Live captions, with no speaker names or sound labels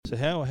So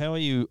how are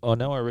you? I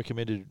know I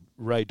recommended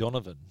Ray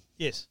Donovan.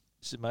 Yes.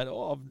 So, mate,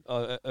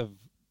 I've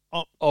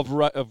I'm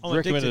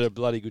recommended addicted. a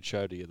bloody good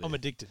show to you there. I'm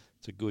addicted.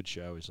 It's a good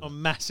show, isn't it?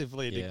 I'm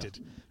massively addicted.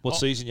 What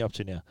season are you up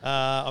to now?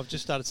 I've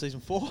just started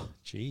season 4.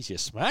 Jeez, you're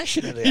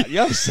smashing it out.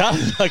 You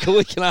started like a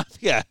week and a half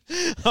ago.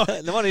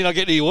 No wonder you're not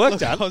getting your work Look,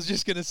 done. I was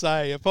just going to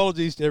say,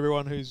 apologies to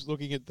everyone who's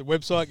looking at the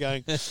website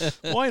going,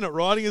 why are you not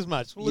writing as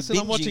much? Well, You're listen,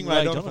 I'm watching binging Ray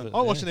Ray Donovan. Donovan,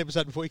 I watched yeah. an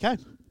episode before you came.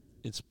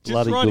 It's Just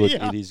bloody right good. here.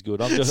 It is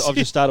good. I've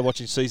just started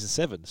watching season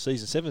 7.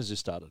 Season 7's just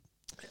started.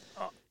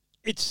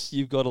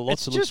 You've got a lot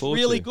to look forward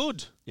to. It's just really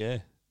good. Yeah.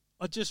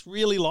 I just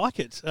really like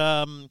it.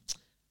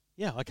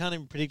 Yeah, I can't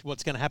even predict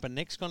what's going to happen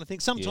next kind of thing.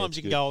 Sometimes it's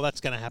you can good. go, oh,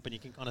 that's going to happen. You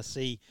can kind of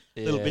see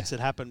little Yeah. bits that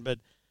happen. But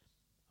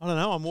I don't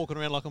know. I'm walking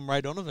around like I'm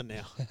Ray Donovan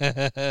now.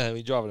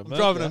 You're driving a I'm Merc.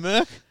 driving now. a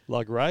Merc.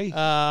 Like Ray.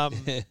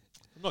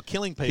 I'm not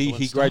killing people. he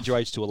and stuff.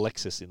 graduates to a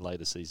Lexus in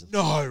later seasons.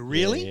 No,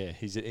 really? Yeah.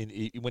 He's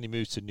when he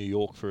moves to New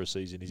York for a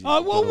season. He's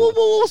Oh,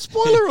 whoa,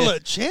 spoiler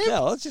alert, champ.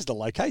 No, it's just a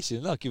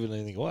location. Not giving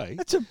anything away.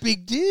 That's a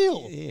big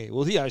deal. Yeah.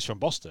 Well, he's from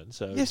Boston,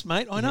 so. Yes,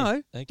 mate, I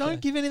know. Okay.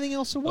 Don't give anything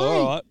else away.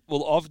 All right.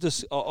 Well, I've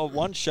just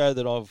one show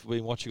that I've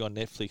been watching on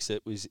Netflix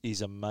that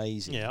is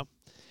amazing. Yeah.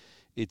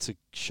 It's a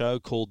show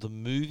called The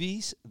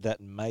Movies That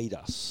Made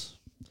Us.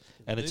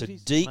 And it's a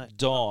Movies deep Made-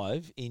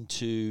 dive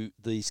into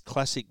these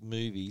classic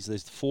movies.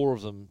 There's 4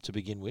 of them to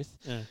begin with.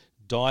 Yeah.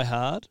 Die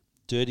Hard,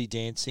 Dirty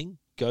Dancing,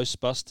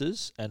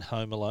 Ghostbusters, and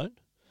Home Alone.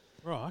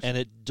 Right. And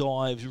it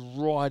dives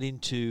right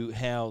into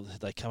how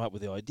they come up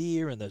with the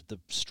idea and the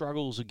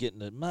struggles of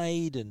getting it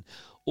made and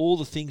all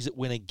the things that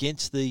went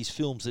against these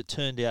films that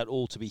turned out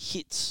all to be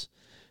hits.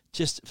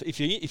 Just if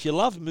you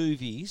love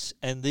movies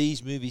and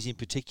these movies in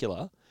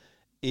particular,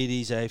 it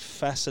is a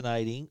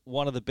fascinating,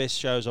 one of the best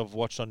shows I've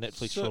watched on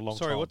Netflix for a long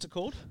time. Sorry, what's it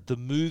called? The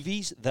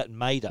Movies That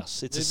Made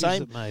Us. It's Movies the same.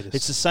 That Made Us.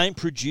 It's the same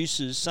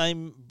producers,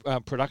 same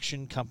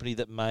production company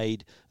that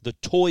made the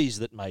Toys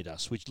That Made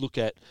Us, which look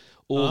at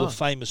all the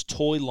famous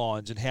toy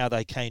lines and how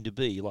they came to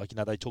be. Like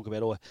they talk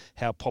about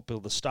how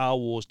popular the Star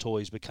Wars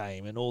toys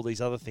became and all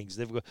these other things.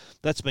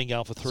 That's been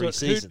going for 3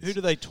 seasons. Who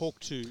do they talk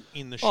to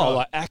in the show? Oh,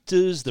 like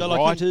actors, the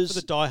writers.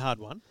 For the Die Hard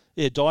one.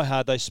 Yeah, Die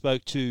Hard, they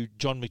spoke to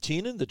John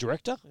McTiernan, the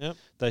director. Yep.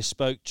 They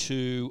spoke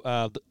to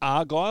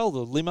Argyle, the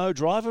limo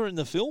driver in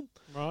the film.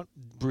 Right.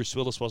 Bruce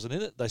Willis wasn't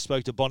in it. They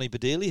spoke to Bonnie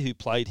Bedelia, who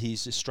played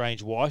his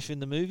estranged wife in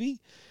the movie.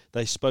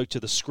 They spoke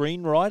to the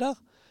screenwriter.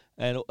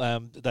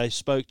 And they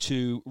spoke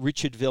to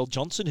Richard Vell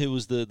Johnson, who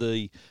was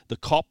the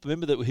cop.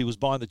 Remember that he was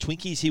buying the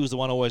Twinkies? He was the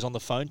one always on the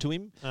phone to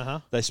him. Uh-huh.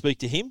 They speak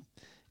to him.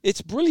 It's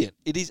brilliant.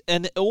 It is,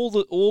 and all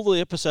the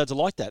episodes are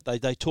like that.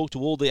 They talk to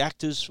all the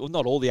actors, well,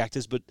 not all the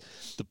actors, but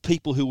the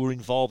people who were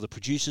involved, the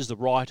producers, the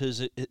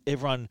writers,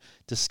 everyone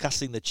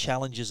discussing the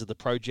challenges of the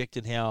project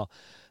and how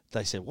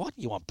they said, "What,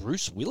 you want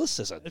Bruce Willis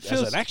as an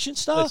action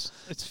star?"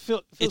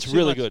 It's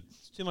really good.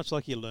 It's too much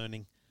like you're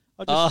learning.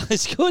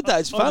 It's good though.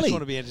 It's I funny. just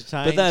want to be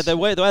entertained. But the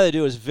way they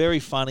do it is very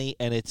funny,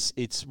 and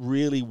it's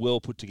really well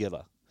put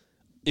together.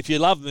 If you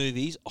love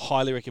movies,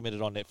 highly recommend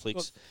it on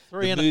Netflix.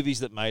 The Movies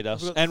That Made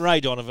Us, and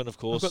Ray Donovan, of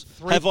course.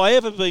 Have I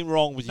ever been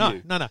wrong with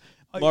you? No.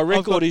 My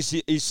record is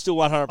still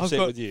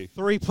 100% with you.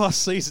 3+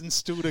 seasons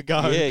still to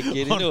go. Yeah, get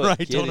into on it. Ray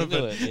Get into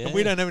Donovan, it, yeah. and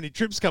we don't have any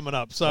trips coming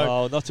up.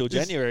 So not till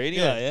January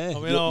anyway. Yeah,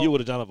 I mean, you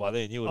would have done it by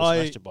then. You would have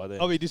smashed it by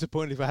then. I'll be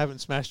disappointed if I haven't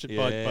smashed it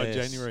by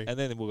January. And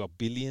then we've got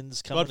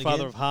Billions coming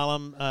Godfather again. of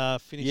Harlem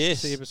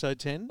finished episode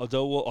 10.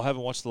 I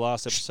haven't watched the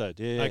last episode.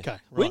 Yeah. Okay,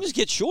 When right. does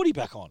Get Shorty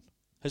back on?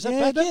 Has that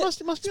Yeah, back that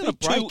yet? must be on a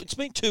break. It's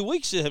been 2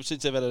 weeks since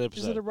they've had an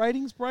episode. Is it a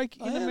ratings break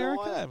in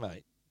America? I don't know,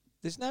 mate.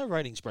 There's no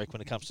ratings break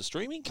when it comes to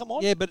streaming. Come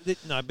on. Yeah, but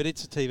it's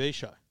a TV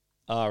show.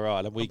 Oh,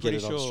 right, and we I'm get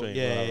it pretty on sure. stream.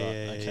 Yeah, right,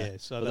 yeah, okay. yeah.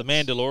 So but the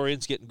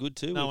Mandalorian's getting good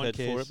too. No We've one had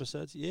 4 cares.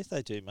 episodes. Yes,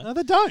 they do, mate. No,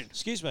 they don't.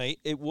 Excuse me.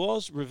 It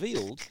was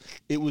revealed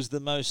it was the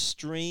most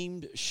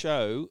streamed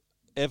show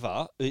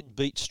ever. It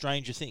beat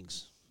Stranger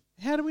Things.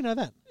 How do we know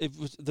that?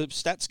 The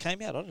stats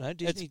came out. I don't know.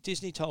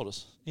 Disney told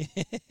us.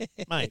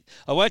 Mate.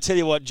 I won't tell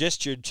you what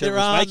gesture Trevor There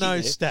was are making no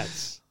there.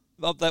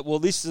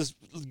 stats. This is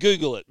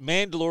Google it.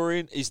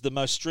 Mandalorian is the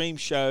most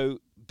streamed show,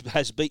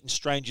 has beaten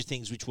Stranger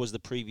Things, which was the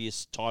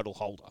previous title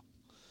holder.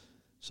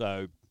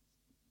 So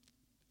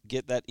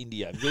get that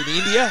India. You're in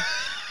India?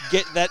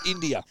 Get that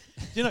India.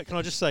 Can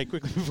I just say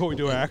quickly before we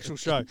do our actual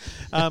show?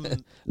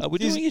 We're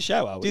doing a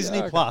show, are we? Disney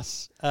Okay.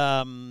 Plus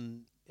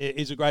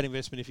is a great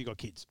investment if you've got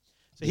kids.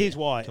 So here's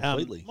why.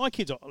 completely. My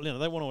kids, they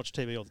want to watch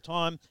TV all the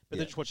time, but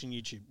they're just watching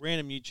YouTube.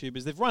 Random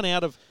YouTubers. They've run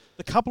out of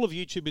the couple of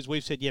YouTubers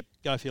we've said, yep,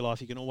 go for your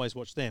life. You can always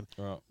watch them.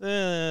 Right.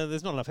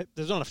 There's not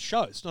enough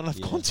shows, not enough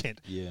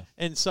content. Yeah.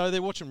 And so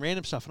they're watching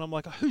random stuff, and I'm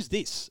like, who's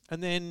this?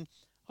 And then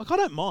I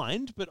don't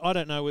mind, but I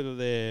don't know whether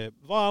they're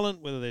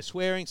violent, whether they're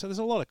swearing. So there's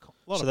a lot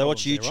of. So they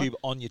watch problems YouTube there, right?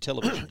 on your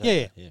television. don't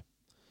Yeah. they?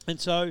 And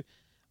so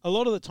a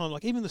lot of the time,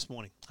 like even this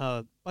morning,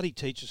 buddy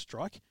teacher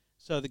strike.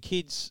 So the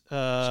kids... So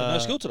no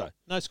school today?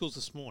 No schools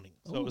this morning.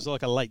 So it was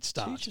like a late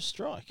start. Teacher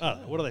strike. I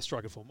don't know. What are they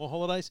striking for? More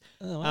holidays?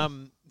 Oh, wow.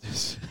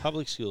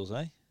 Public schools,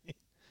 eh?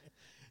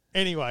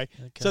 Anyway,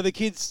 so the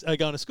kids are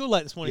going to school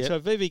late this morning. Yep. So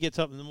Vivi gets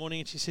up in the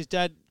morning and she says,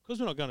 Dad, because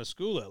we're not going to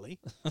school early,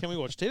 can we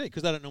watch TV?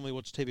 Because they don't normally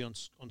watch TV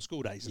on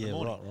school days in the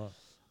morning. Right.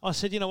 I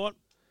said, you know what?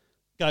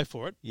 Go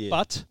for it. Yeah.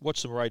 But Watch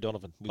some Ray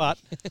Donovan.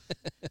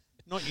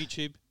 not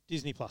YouTube,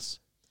 Disney Plus.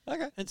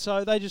 Okay. And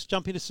so they just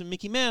jump into some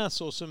Mickey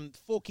Mouse or some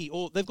Forky,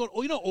 or they've got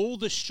all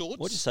the shorts.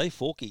 What'd you say,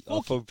 Forky?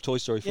 Oh, Forky. for Toy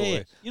Story 4. Yeah.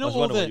 Yeah. You know I was all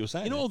wondering the what you were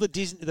saying. all the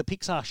Disney, the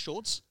Pixar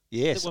shorts.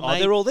 Yes. that were Oh,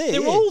 made? they're all there.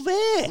 They're yeah. all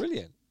there.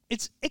 Brilliant.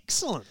 It's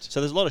excellent.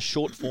 So there's a lot of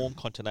short form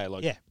content,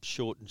 like Yeah.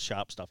 short and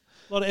sharp stuff.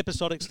 A lot of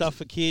episodic stuff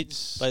for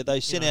kids. They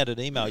sent out an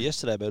email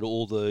yesterday about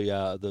all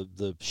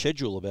the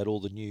schedule about all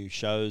the new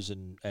shows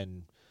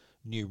and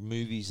new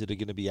movies that are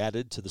going to be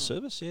added to the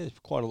service. Yeah,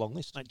 quite a long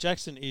list. Mate,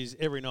 Jackson is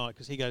every night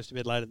because he goes to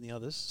bed later than the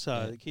others. So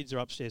Yeah. the kids are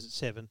upstairs at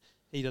 7.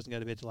 He doesn't go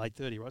to bed till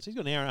 8:30, right? So he's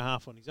got an hour and a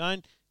half on his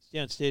own. He's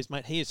downstairs,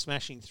 mate. He is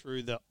smashing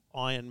through the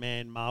Iron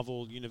Man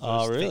Marvel universe.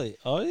 Oh, thing. really?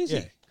 Oh, is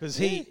Yeah, he? because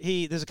Yeah.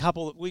 he there's a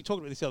couple. We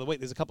talked about this the other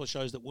week. There's a couple of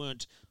shows that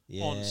weren't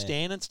on Yeah.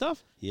 Stan and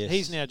stuff. Yes.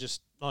 He's now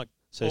just like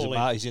So all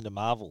in. he's into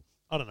Marvel.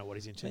 I don't know what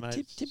he's into, Mate,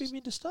 mate. tip him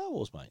into Star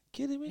Wars, mate.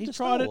 Get him into He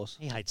Star tried it. Wars.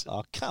 He hates it.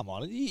 Oh, come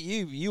on.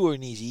 You were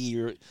in his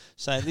ear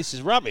saying this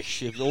is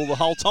rubbish all the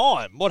whole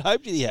time. What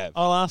hope did he have?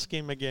 I'll ask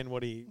him again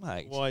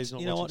Mate, why he's not.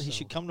 you know watching what? He Star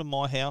should Wars. come to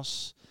my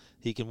house.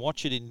 He can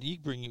watch it, and you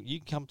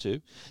can come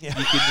too. Yeah.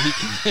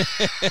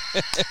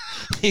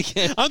 He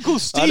can. Uncle I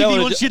Stevie don't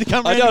wanna wants do- you to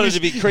come I round don't to want it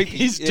to be creepy.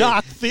 his Yeah.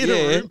 dark theatre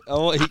room.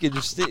 Oh, he can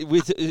just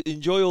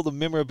enjoy all the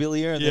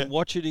memorabilia and Yeah. then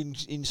watch it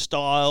in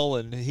style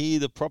and hear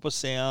the proper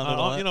sound. and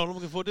all You that. know what I'm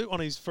looking forward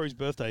to? For his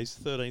birthday, his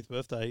 13th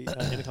birthday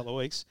in a couple of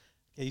weeks,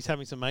 he's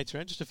having some mates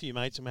around, just a few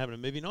mates, and we're having a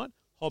movie night.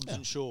 Hobbs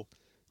and Shaw.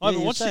 I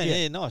haven't you're watched it saying, yet.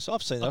 Yeah, nice.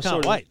 I've seen it. I saw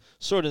can't it wait.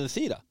 Saw it in the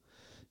theatre.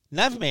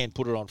 Navman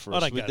put it on for I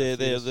us don't with go to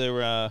their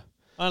theatres.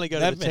 I only go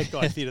to the Navman. Tech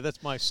Guy Theatre.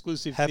 That's my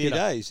exclusive happy theatre.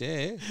 days.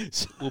 Yeah,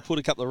 we'll put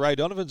a couple of Ray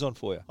Donovans on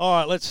for you. All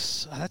right,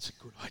 that's a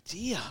good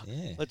idea.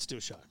 Yeah. Let's do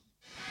a show.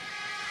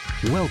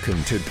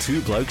 Welcome to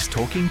Two Blokes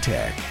Talking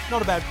Tech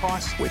Not a bad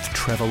price. with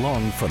Trevor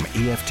Long from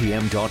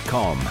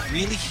EFTM.com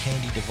Really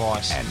handy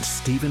device. and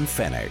Stephen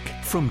Fennick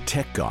from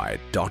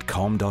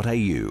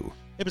TechGuide.com.au.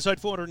 Episode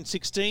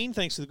 416.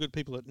 Thanks to the good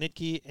people at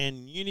Netgear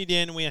and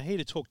Uniden. We are here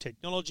to talk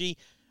technology,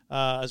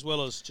 as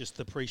well as just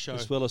the pre-show.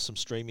 As well as some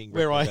streaming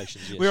where I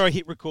recommendations. Yes. where I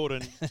hit record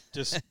and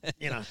just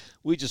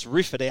we just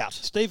riff it out.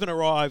 Stephen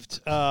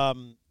arrived, I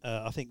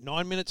think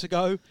 9 minutes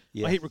ago.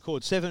 Yeah. I hit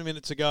record 7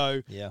 minutes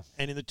ago. Yeah.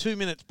 And in the 2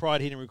 minutes prior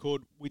to hitting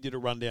record, we did a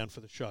rundown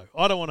for the show.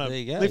 I don't want to There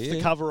you go, lift yeah.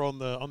 the cover on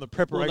the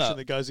preparation no.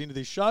 that goes into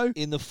this show.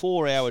 In the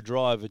 4-hour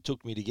drive it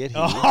took me to get here,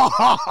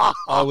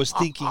 I was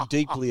thinking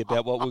deeply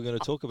about what we're going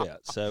to talk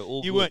about. So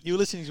all You good. weren't. You were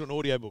listening to an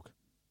audiobook.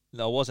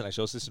 No, I wasn't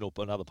actually. I was listening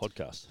to another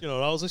podcast. You know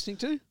what I was listening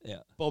to? Yeah.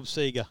 Bob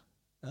Seger.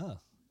 Oh.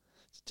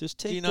 Just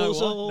Do you know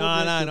tickles what? all No.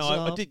 records I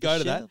off did the go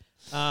to shelf.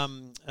 that.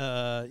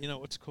 You know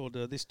what's it called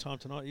this time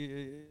tonight?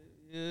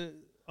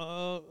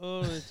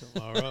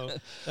 Tomorrow.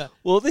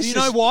 Well, Do this you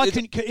know is- why?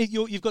 it-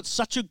 You've got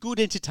such a good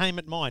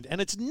entertainment mind, and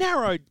it's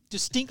narrowed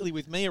distinctly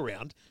with me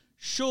around.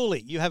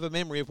 Surely you have a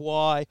memory of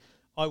why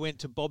I went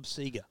to Bob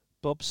Seger.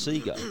 Bob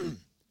Seger.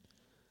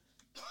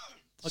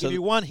 I'll So- give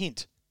you one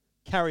hint.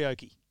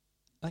 Karaoke.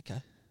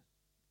 Okay.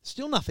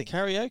 Still nothing.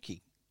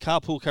 Karaoke.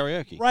 Carpool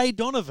karaoke. Ray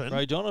Donovan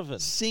Ray Donovan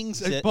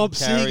sings Is a it Bob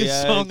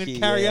Seger song in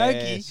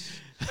karaoke.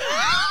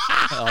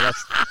 yes.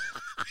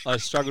 I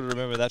struggle to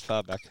remember that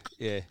far back.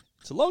 Yeah.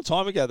 It's a long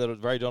time ago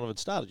that Ray Donovan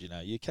started, you know.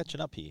 You're catching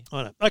up here.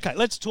 I know. Okay,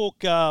 let's talk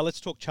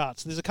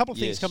charts. There's a couple of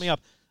things Yes. coming up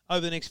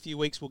over the next few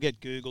weeks. We'll get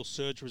Google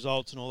search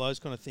results and all those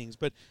kind of things.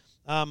 But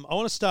I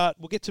want to start.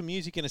 We'll get to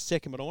music in a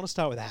second, but I want to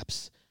start with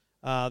apps.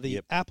 The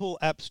Yep. Apple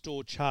App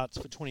Store charts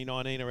for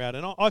 2019 are out,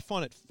 and I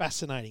find it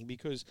fascinating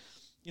because,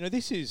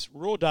 this is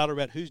raw data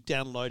about who's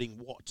downloading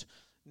what.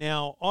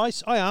 Now, I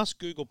asked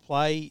Google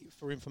Play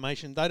for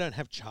information. They don't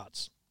have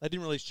charts. They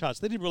didn't release charts.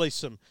 They did release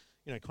some,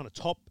 kind of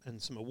top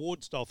and some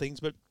award style things,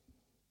 but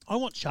I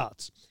want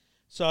charts.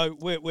 So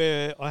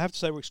I have to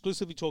say we're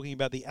exclusively talking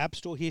about the App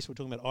Store here, so we're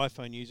talking about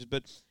iPhone users,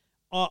 but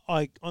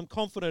I'm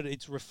confident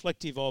it's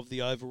reflective of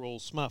the overall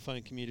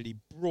smartphone community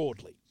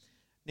broadly.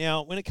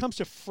 Now, when it comes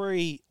to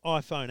free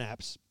iPhone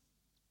apps,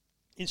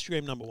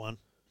 Instagram number 1,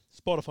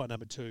 Spotify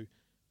number 2,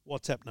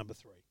 WhatsApp number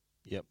 3.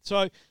 Yep.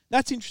 So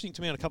that's interesting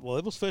to me on a couple of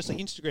levels. Firstly,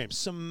 Instagram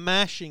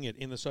smashing it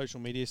in the social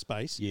media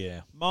space.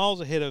 Yeah.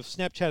 Miles ahead of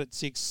Snapchat at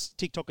 6,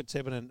 TikTok at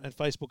 7, and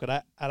Facebook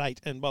at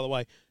 8. And by the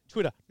way,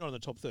 Twitter not in the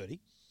top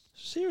 30.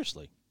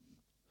 Seriously.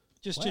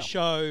 Just to Wow.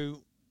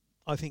 show,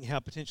 I think, how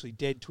potentially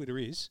dead Twitter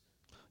is.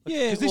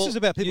 Yeah. Because this well, is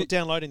about people you-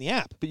 downloading the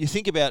app. But you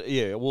think about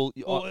Well,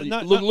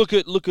 no, look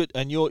at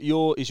and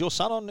is your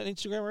son on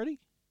Instagram already?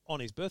 On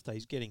his birthday,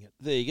 he's getting it.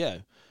 There you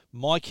go.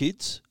 My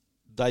kids,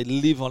 they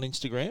live on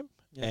Instagram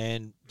Yep.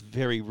 and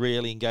very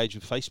rarely engage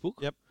with Facebook.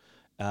 Yep.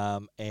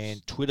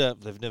 And Twitter,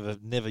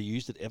 they've never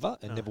used it ever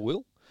and No. never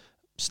will.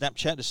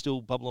 Snapchat is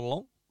still bubbling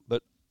along,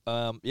 but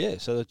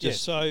so that's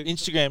just so-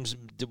 Instagram's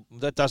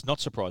that does not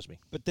surprise me.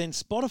 But then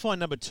Spotify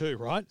number 2,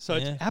 right? So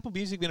Yeah. it's Apple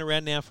Music been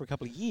around now for a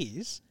couple of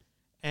years,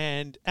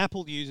 and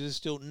Apple users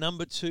still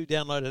number 2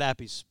 downloaded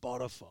app is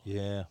Spotify.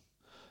 Yeah.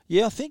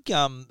 Yeah, I think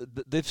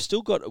they've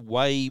still got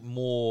way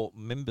more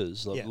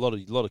members, like Yeah. a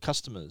lot of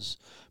customers.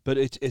 But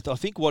I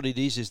think what it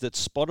is that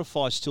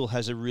Spotify still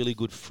has a really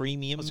good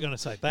freemium. I was going to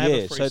say, they have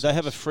a free so they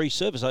have a service. free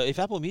service. If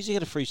Apple Music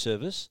had a free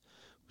service,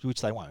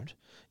 which they won't,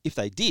 if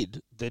they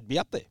did, they'd be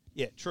up there.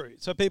 Yeah, true.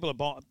 So people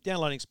are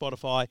downloading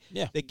Spotify.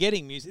 Yeah. They're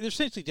getting music. They're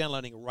essentially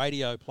downloading a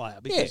radio player Yeah.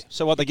 because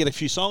So what, they get a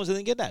few songs and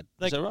then get an ad.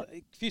 they, Is that right?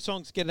 a few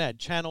songs get an ad,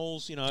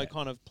 channels,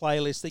 kind of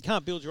playlists. They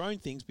can't build your own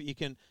things, but you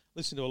can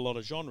listen to a lot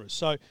of genres.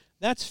 So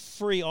that's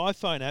free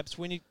iPhone apps.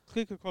 When you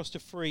click across to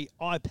free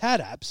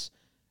iPad apps,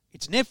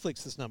 it's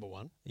Netflix that's number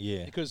one.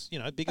 Yeah. Because,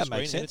 bigger That screen,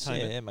 makes sense. Yeah,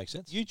 entertainment. that makes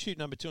sense. YouTube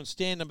number 2 and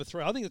Stan number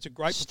 3. I think that's a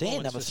great Stan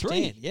performance number for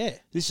 3? Stan. Yeah.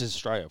 This is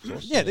Australia, of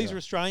course. Yeah, these are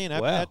Australian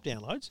app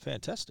downloads.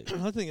 Fantastic.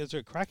 I think that's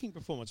a cracking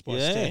performance by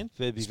Yeah, Stan.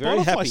 they'd be very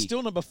Spotify's happy.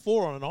 still number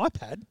 4 on an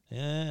iPad.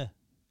 Yeah.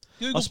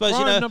 Google I suppose,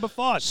 Chrome number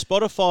 5.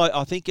 Spotify,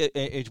 I think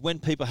when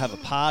people have a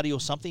party or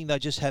something, they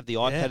just have the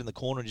iPad Yeah. in the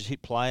corner and just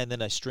hit play, and then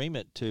they stream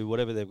it to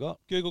whatever they've got.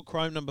 Google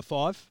Chrome number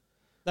 5.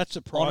 That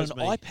surprised On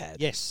me. an iPad?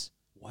 Yes.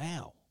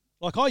 Wow.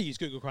 Like I use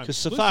Google Chrome Because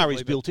exclusively, Safari's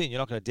but- built in. You're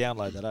not going to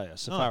download that, are you?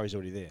 Safari's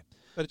already there.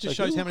 But it just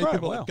So shows how Google many Chrome,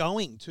 people wow. are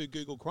going to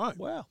Google Chrome.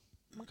 Wow.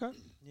 Okay.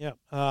 Yeah.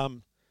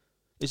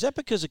 Is that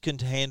because it can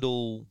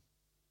handle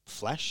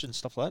Flash and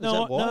stuff like that? Is No,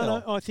 that why?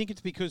 no. I think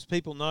it's because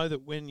people know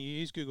that when you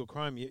use Google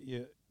Chrome,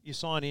 you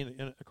sign in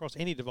and across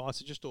any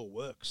device, it just all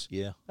works.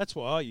 Yeah. That's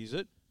why I use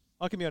it.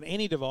 I can be on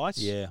any device,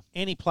 Yeah.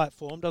 any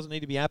platform. Doesn't need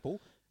to be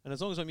Apple. And as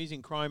long as I'm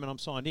using Chrome and I'm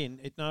signed in,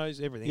 it knows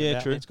everything. Yeah,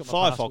 about true. Me. It's got my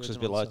Firefox passwords is a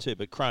and bit all low that stuff. too,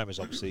 but Chrome is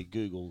obviously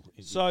Google.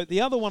 So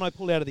the other one I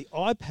pulled out of the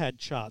iPad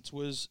charts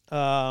was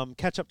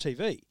Catch Up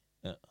TV.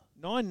 Yeah.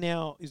 9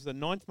 Now is the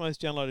 9th most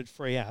downloaded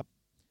free app.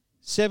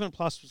 7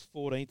 Plus was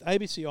 14th.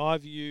 ABC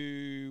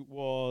iView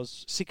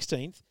was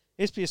 16th.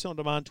 SBS On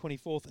Demand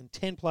 24th, and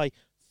 10 Play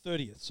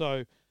 30th.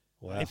 So,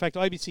 Wow. in fact,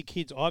 ABC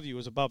Kids iView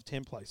was above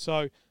 10 Play.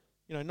 So,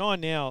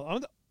 9 Now.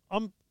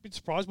 I'm a bit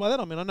surprised by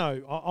that. I mean, I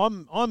know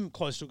I'm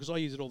close to it because I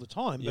use it all the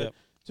time. But Yep.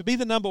 to be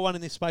the number one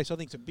in this space, I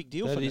think it's a big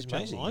deal That for is Channel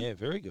amazing. 9. Yeah,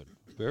 very good.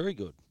 Very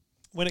good.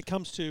 When it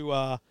comes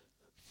to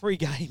free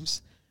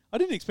games, I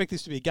didn't expect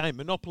this to be a game.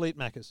 Monopoly at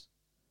Macca's.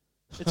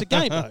 It's a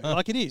game though,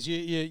 like it is.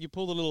 You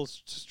pull the little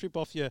strip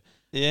off your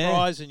Yeah.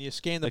 prize and you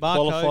scan the It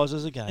barcode. qualifies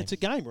as a game. It's a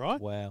game, right?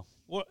 Wow.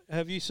 What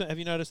have you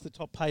noticed the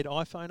top paid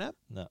iPhone app?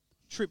 No.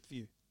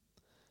 TripView.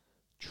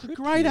 Trip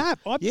Great View. app.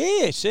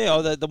 Yes, yeah.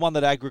 Oh, the one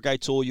that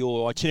aggregates all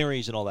your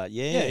itineraries and all that.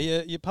 Yeah.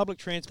 Yeah, your public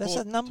transport.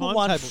 That's the number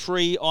one timetables.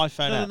 free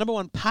iPhone No, app. number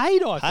one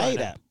paid iPhone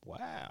Paid app. app.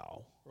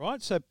 Wow. Right,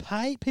 so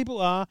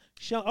people are.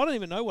 I don't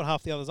even know what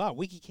half the others are.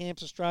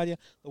 WikiCamps Australia,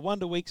 the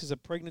Wonder Weeks is a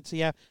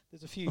pregnancy app.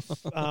 There's a few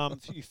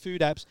few food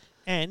apps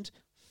and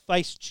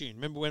Facetune.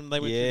 Remember when they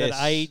went through Yes.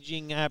 that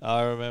aging app?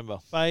 I remember.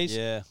 Phase.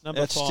 Yeah.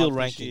 Number That's 5 still this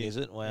ranking, year. is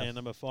it? Wow. Yeah,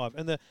 number 5.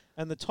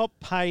 And the top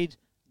paid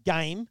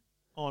game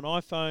on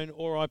iPhone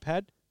or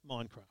iPad,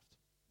 Minecraft.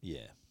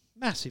 Yeah.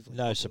 Massively.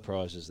 No popular.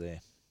 surprises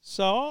there.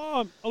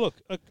 So look,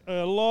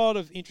 a lot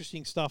of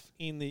interesting stuff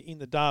in the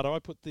data. I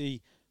put the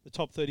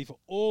top 30 for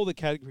all the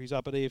categories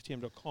up at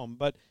EFTM.com.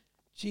 But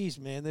geez,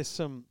 man, there's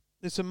some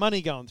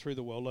money going through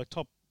the world. Like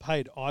top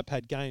paid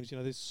iPad games.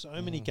 There's so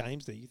many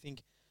games there. You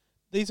think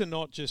these are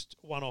not just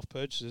one-off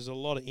purchases. There's a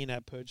lot of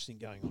in-app purchasing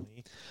going on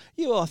here.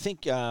 Yeah, well, I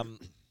think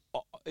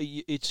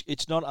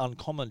it's not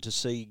uncommon to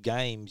see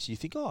games. You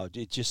think, oh,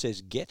 it just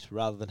says get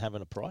rather than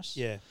having a price.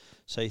 Yeah.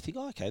 So you think,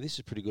 oh, okay, this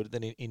is pretty good.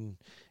 Then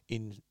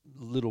in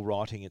little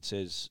writing it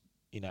says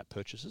in-app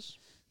purchases.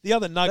 The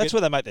other nugget. That's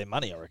where they make their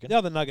money, I reckon. The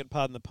other nugget,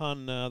 pardon the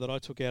pun, that I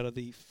took out of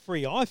the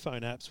free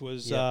iPhone apps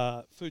was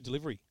Yeah. food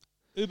delivery.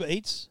 Uber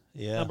Eats,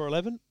 Yeah. number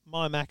 11.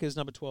 My Macca's,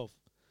 number 12.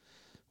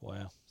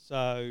 Wow.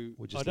 So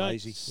We're I just don't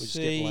lazy. We're just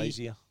see- getting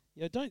lazier.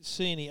 Yeah, I don't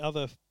see any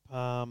other,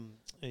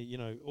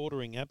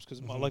 ordering apps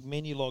because like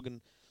Menulog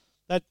and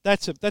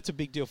that's a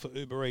big deal for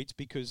Uber Eats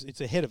because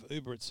it's ahead of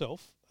Uber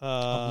itself.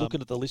 I'm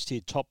looking at the list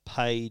here. Top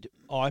paid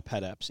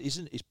iPad apps.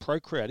 Is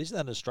Procreate? Isn't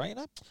that an Australian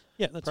app?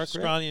 Yeah, that's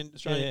Procreate?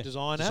 Australian Yeah.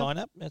 design app. Design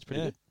app. That's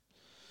pretty Yeah. good.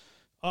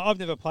 I've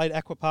never played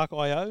Aquapark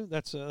IO.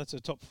 That's a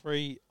top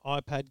free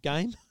iPad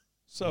game.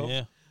 So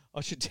Yeah.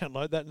 I should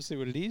download that and see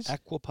what it is.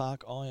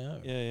 Aquapark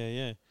IO.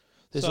 Yeah.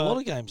 There's So- a lot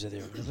of games out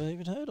there I've never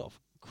even heard of.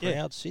 Yeah.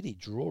 Crowd City,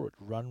 Draw It,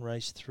 Run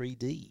Race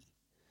 3D.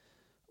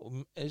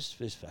 It's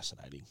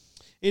fascinating.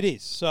 It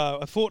is. So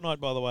a Fortnite,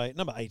 by the way,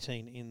 number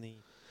 18 in the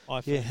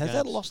iPhone. Yeah, has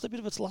that games. lost a bit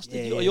of its luster?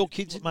 Yeah, Are your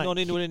kids Mate, not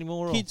into it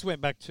anymore? or- Kids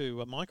went back to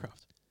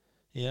Minecraft,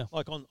 Yeah.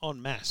 like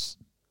on masse.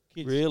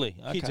 Kids, Really?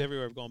 Kids Okay.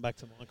 everywhere have gone back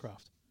to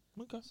Minecraft.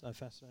 Okay. So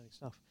fascinating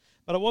stuff.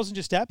 But it wasn't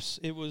just apps;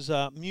 it was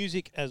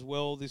music as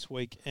well this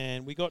week,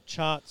 and we got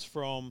charts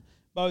from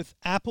both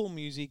Apple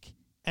Music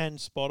and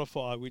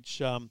Spotify, which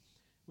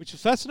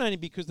was fascinating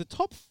because the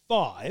top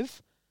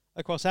 5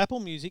 across Apple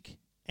Music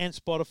and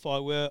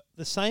Spotify were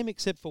the same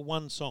except for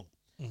one song.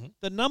 Mhm.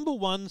 The number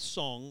 1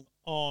 song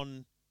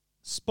on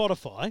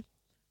Spotify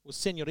was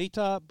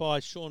 "Señorita" by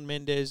Shawn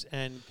Mendes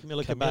and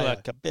Camila Camila Cabello.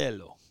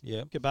 Cabello.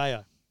 Yeah.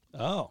 Cabello.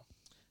 Oh.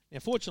 Now,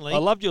 fortunately, I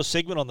loved your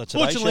segment on the Today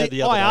Show fortunately,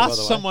 the other I day, by asked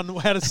the way. someone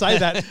how to say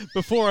that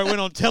before I went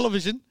on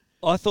television,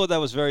 I thought that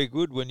was very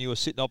good when you were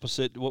sitting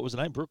opposite, what was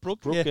the name? Brooke,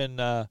 yeah.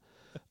 and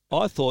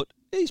I thought,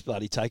 he's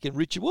bloody taking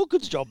Richard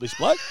Wilkins' job, this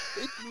bloke.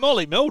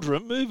 Molly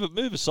Meldrum,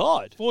 move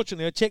aside.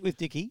 Fortunately, I checked with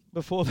Dickie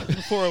before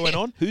I went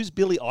on. Who's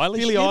Billie Eilish?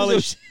 Billie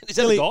Eilish. Is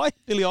that a guy?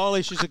 Billie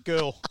Eilish is a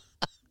girl.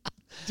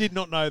 Did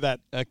not know that.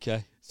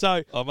 Okay.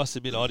 So I must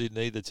admit, I didn't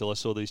either till I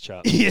saw these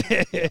charts. yeah.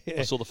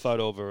 I saw the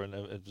photo of her, and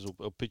it was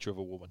a picture of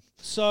a woman.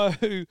 So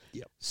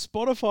Yep.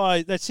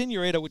 Spotify, that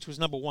Senorita, which was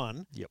number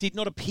 1, Yep. did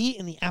not appear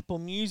in the Apple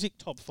Music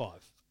top 5.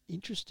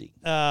 Interesting.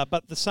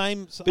 But the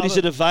same. But is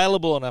it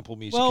available on Apple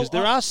Music? Well, Because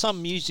there are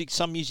some music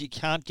you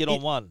can't get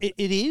on one. It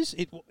is.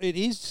 It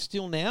is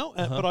still now.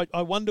 But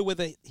I wonder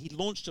whether he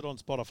launched it on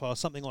Spotify or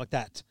something like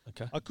that.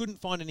 Okay. I couldn't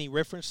find any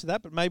reference to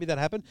that, but maybe that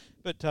happened.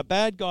 But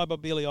Bad Guy by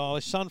Billie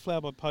Eilish, Sunflower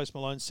by Post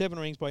Malone, Seven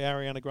Rings by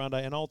Ariana Grande,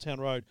 and Old Town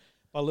Road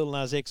by Lil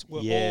Nas X were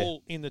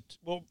all in the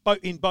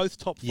in both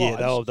top 5s.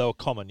 Yeah, they were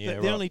common. Yeah,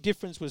 The only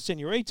difference was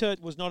Senorita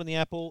was not in the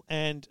Apple,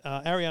 and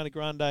Ariana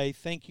Grande,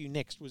 Thank You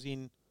Next, was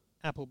in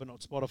Apple but not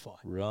Spotify.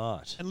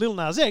 Right. And Lil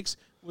Nas X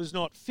was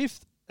not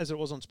 5th as it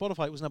was on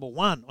Spotify. It was number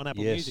 1 on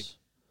Apple Music.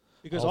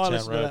 Because Old I Town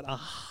listened to Road. that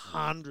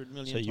 100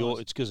 million So times.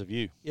 it's because of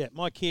you. Yeah,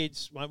 my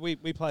kids, we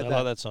played I that.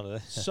 like that song.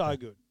 So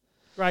good.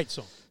 Great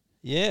song.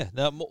 Yeah.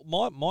 Now,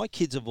 my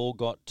kids have all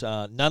got,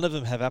 none of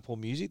them have Apple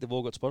Music. They've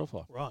all got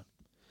Spotify. Right.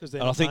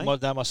 And I think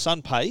my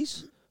son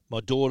pays.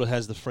 My daughter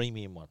has the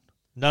freemium one.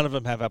 None of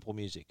them have Apple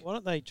Music. Why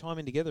don't they chime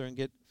in together and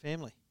get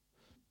family?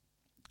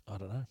 I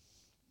don't know.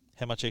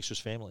 How much extra's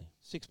family?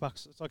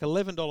 $6. It's like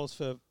 $11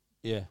 for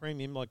Yeah.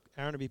 premium, like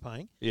Aaron would be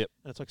paying. Yep.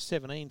 And it's like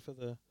 $17 for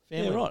the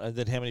family. Yeah, right. And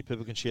then how many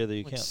people can share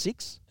the Like account?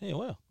 6. Yeah,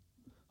 wow.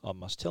 I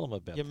must tell them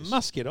about You this.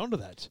 must get onto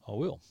that. I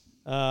will.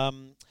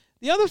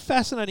 The other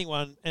fascinating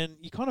one, and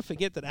you kind of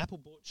forget that Apple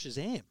bought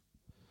Shazam.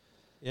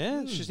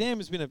 Yeah, Shazam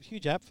has been a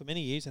huge app for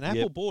many years, and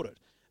Apple bought it.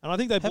 And I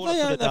think they Have bought they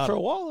it for the owned that data. for a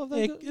while? Have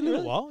they Yeah, a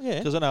little while, yeah.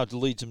 Because I know it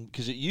deletes them,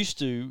 because it used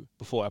to,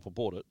 before Apple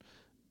bought it,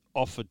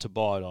 offered to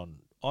buy it on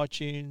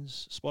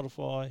iTunes,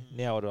 Spotify.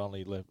 Now it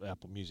only left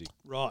Apple Music.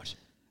 Right.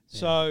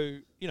 So,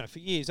 for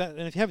years, and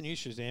if you haven't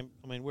used Shazam,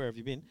 I mean, where have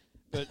you been?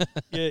 But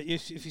yeah,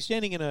 if you're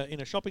standing in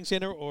a shopping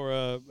centre or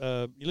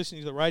you're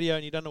listening to the radio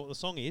and you don't know what the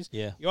song is,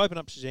 Yeah. you open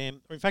up Shazam.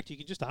 Or in fact, you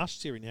can just ask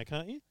Siri now,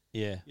 can't you?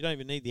 Yeah. You don't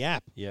even need the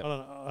app. Yeah.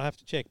 I have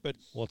to check, but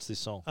What's this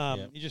song?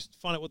 you just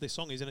find out what their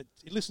song is, and it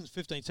listens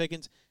 15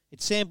 seconds.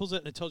 It samples it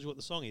and it tells you what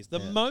the song is. The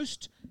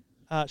most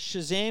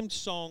Shazammed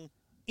song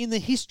in the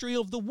history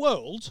of the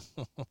world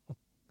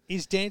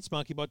is Dance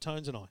Monkey by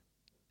Tones and I.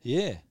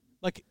 Yeah.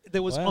 Like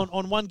there was Wow.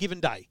 on one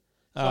given day.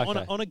 So Oh,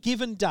 okay. on a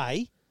given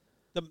day,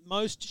 the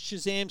most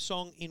Shazam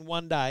song in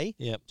one day,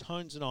 Yep.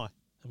 Tones and I.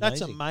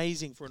 That's Amazing.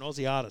 amazing for an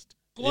Aussie artist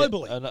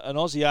globally. Yeah, an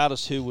Aussie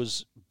artist who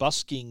was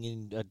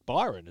busking at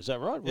Byron, is that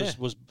right?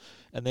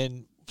 And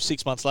then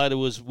 6 months later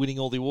was winning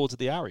all the awards at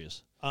the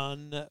Arias.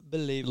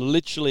 Unbelievable.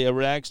 Literally a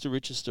rags to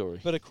riches story.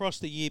 But across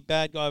the year,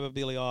 Bad Guy by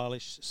Billie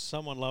Eilish,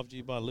 Someone Loved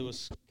You by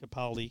Lewis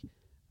Capaldi,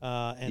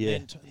 and Yeah,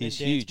 then he's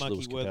Dance huge, Monkey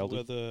Lewis were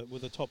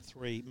Capaldi. the top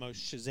 3 most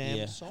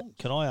Shazam songs.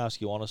 Can I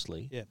ask you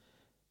honestly? Yeah.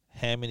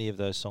 How many of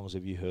those songs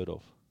have you heard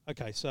of?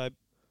 Okay, so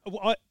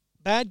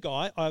Bad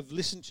Guy I've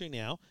listened to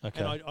now,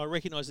 Okay. and I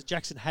recognise that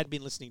Jackson had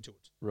been listening to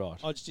it. Right.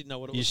 I just didn't know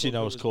what it was. You should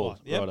know what it's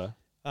called. by. Yep.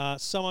 Righto.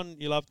 Someone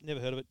You Loved, never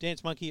heard of it.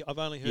 Dance Monkey, I've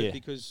only heard Yeah.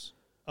 because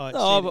I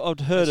No, I've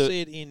heard I it.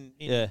 see it in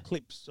Yeah.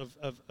 clips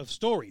of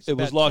stories. It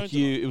was about like Tones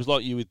and I. you. It was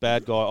like you with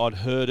Bad Guy. I'd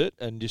heard it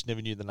and just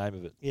never knew the name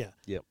of it. Yeah.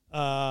 Yep.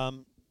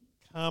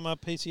 Karma,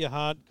 Piece of Your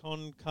Heart,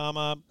 Con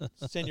Karma,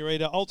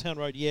 Senorita, Old Town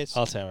Road, yes.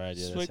 Old Town Road,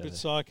 yeah. Sweet but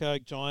Psycho,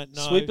 Giant,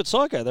 no. Sweet but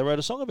Psycho. They wrote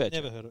a song about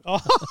Never you. heard of it.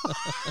 Oh.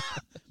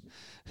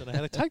 Don't know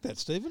how to take that,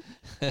 Stephen.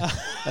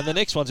 And the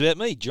next one's about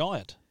me,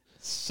 Giant.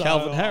 So,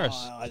 Calvin Harris.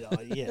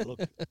 Yeah, look,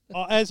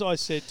 as I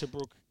said to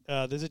Brooke,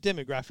 there's a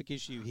demographic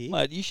issue here.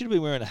 Mate, you should have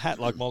been wearing a hat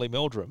like Molly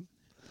Meldrum.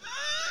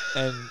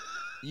 And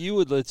you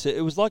would, let's say,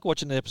 it was like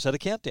watching an episode of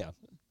Countdown.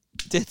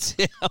 That's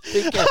it.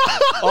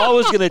 I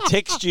was going to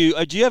text you.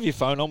 Do you have your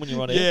phone on when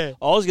you're on air? Yeah.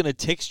 I was going to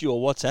text you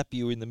or WhatsApp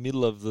you in the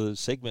middle of the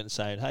segment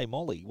saying, "Hey,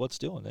 Molly, what's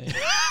doing there?"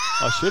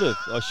 I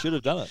should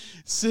have done it.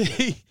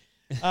 See,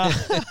 I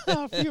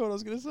forget what I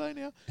was going to say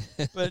now.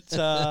 But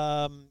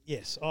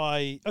yes,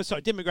 sorry,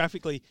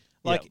 demographically,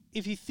 like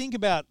if you think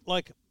about,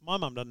 like my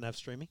mum doesn't have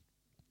streaming.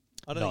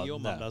 I don't think your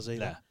mum does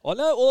either. I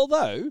know,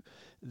 although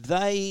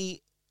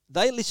they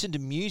listen to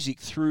music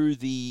through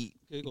the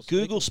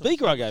Google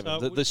speaker I gave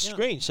them, the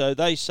screen. So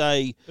they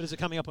say... But is it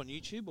coming up on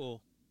YouTube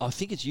or...? I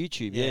think it's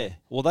YouTube, yeah.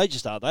 Well, they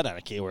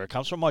don't care where it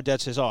comes from. My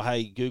dad says, "Oh,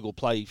 hey, Google,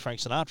 play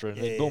Frank Sinatra," and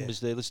then boom, is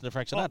there listening to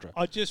Frank Sinatra.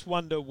 I just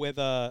wonder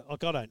whether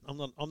I'm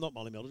not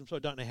Molly Meldrum, so I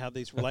don't know how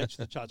these relate to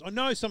the charts. I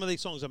know some of these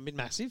songs have been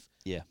massive.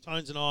 Yeah.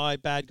 Tones and I,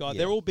 Bad Guy, Yeah.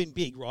 they're all been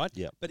big, right?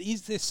 Yeah. But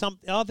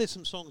are there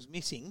some songs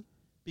missing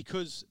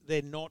because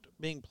they're not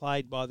being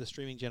played by the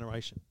streaming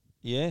generation?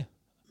 Yeah.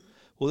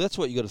 Well, that's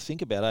what you got to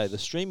think about, eh? The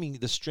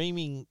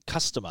streaming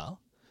customer,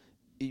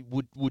 it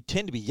would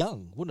tend to be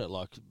young, wouldn't it?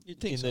 Like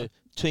You'd think in so. the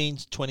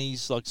teens,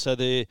 20s, like so.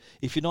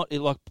 If you're not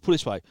like, put it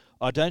this way,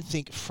 I don't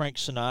think Frank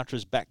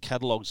Sinatra's back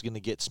catalogue is going to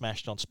get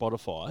smashed on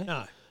Spotify.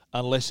 No.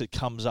 unless it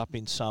comes up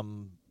in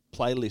some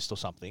playlist or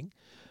something.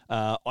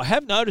 I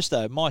have noticed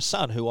though, my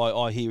son, who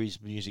I hear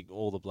his music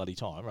all the bloody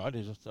time, right?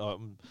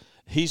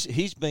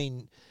 He's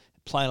been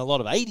playing a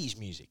lot of 80s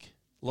music.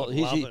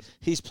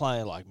 He's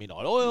playing like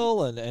Midnight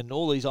Oil and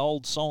all these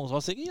old songs. I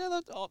was thinking, I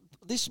was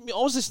listening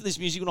to this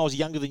music when I was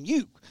younger than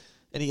you.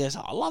 And he goes,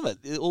 I love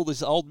it, all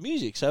this old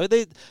music. So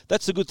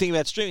that's the good thing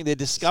about streaming. They're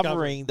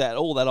discovering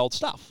all that old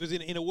stuff. Because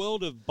in a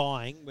world of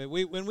buying, where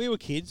when we were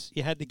kids,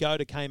 you had to go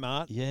to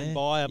Kmart and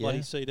buy a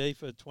bloody CD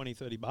for $20,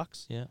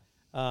 $30. Yeah.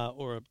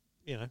 Or a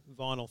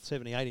vinyl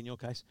 78 in your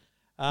case.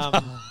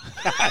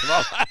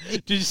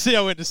 Did you see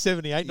I went to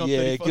 78, not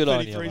 35, good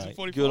on 33s you, and mate.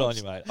 45s? Good on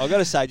you, mate. I've got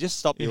to say, just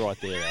stop you right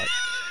there, right?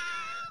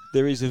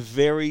 There is a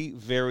very,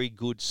 very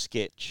good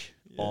sketch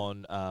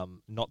on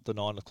Not the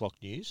 9 O'Clock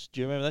News.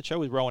 Do you remember that show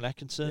with Rowan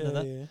Atkinson and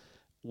that? Yeah.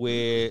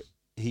 Where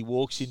he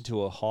walks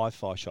into a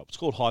hi-fi shop. It's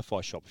called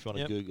Hi-Fi Shop if you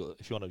want to Google it,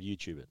 if you want to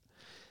YouTube it.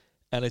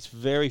 And it's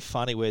very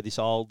funny where this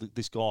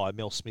guy,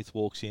 Mel Smith,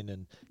 walks in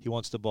and he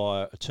wants to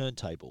buy a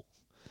turntable.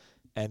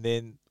 And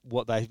then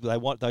what they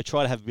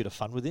try to have a bit of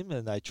fun with him,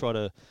 and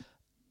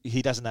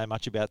he doesn't know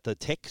much about the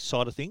tech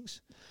side of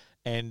things.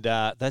 And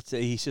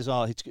he says,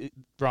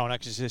 Rowan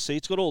actually says, see,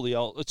 it's got all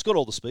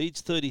the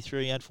speeds,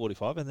 33 and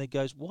 45. And then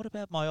goes, what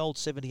about my old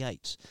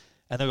 78s?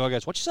 And the guy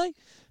goes, what'd you say? And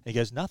he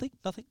goes, nothing.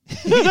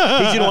 He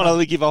didn't want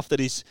to give off that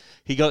he's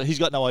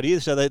got no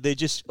idea. So they're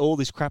just all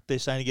this crap they're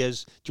saying. He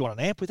goes, do you want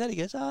an amp with that? He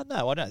goes,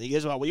 no, I don't. He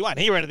goes, well, you won't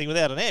hear anything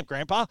without an amp,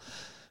 Grandpa.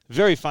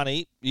 Very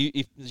funny.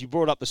 You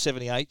brought up the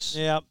 78s.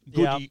 Yeah.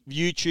 Good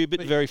YouTube,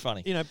 but very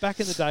funny. Back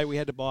in the day, we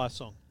had to buy a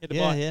song.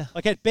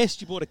 Like at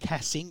best, you bought a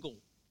Cass single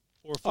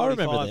or a 45, I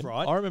remember them.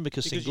 right? I remember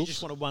Cass because singles. you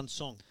just wanted one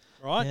song,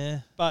 right? Yeah.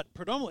 But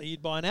predominantly,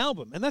 you'd buy an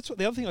album. And that's what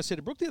the other thing I said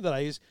to Brooke the other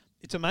day is,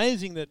 it's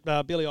amazing that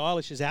Billie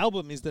Eilish's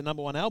album is the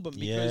number one album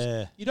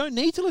because you don't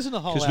need to listen to the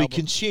whole album. Because we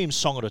consume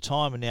song at a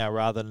time now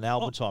rather than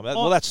album time.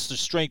 Well, that's the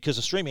stream because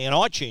of streaming and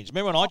iTunes.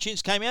 Remember when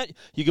iTunes came out,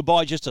 you could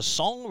buy just a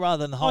song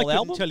rather than the whole album? I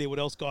couldn't tell you what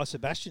else Guy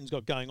Sebastian's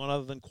got going on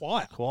other than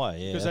Choir. Choir,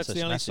 yeah. Because that's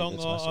the only song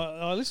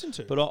I listen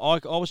to. But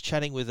I was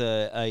chatting with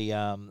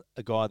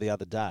a guy the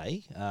other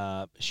day.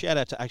 Shout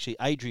out to actually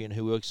Adrian,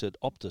 who works at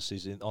Optus,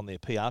 is on their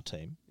PR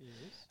team. Yes.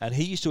 And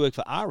he used to work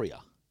for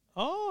ARIA.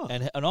 Oh.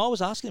 And I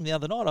was asking him the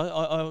other night,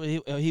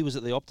 he was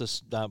at the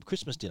Optus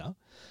Christmas dinner,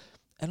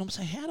 and I'm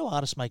saying, how do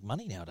artists make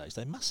money nowadays?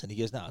 They mustn't. He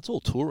goes, no, it's all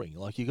touring.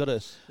 Like, you got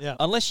to,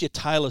 unless you're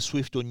Taylor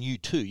Swift or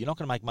U2, you're not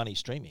going to make money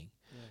streaming.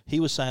 Yeah.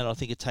 He was saying, I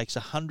think it takes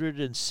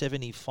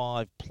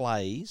 175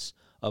 plays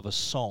of a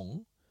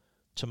song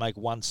to make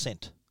 1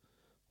 cent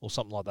or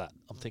something like that.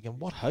 I'm thinking,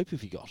 what hope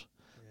have you got?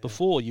 Yeah.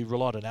 Before, you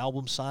relied on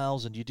album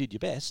sales and you did your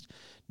best.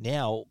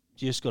 Now,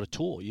 you just got to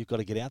tour. You've got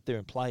to get out there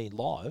and play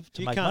live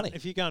to make money.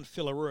 If you can't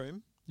fill a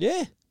room,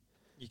 you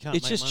can't.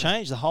 It's just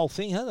changed the whole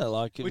thing, hasn't it?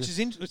 Like, it's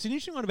an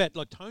interesting one about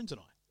like Tones and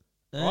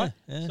I, right?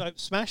 Yeah. So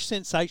smash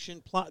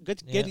sensation,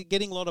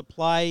 getting a lot of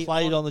play.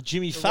 Played on the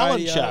Jimmy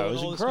Fallon show. It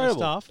was incredible. Kind of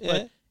stuff,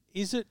 but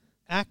is it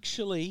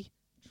actually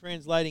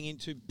translating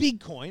into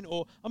Bitcoin?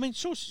 Or I mean,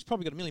 sure, she's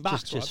probably got $1 million,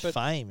 just right?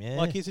 fame, yeah.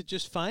 Like, is it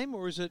just fame,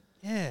 or is it?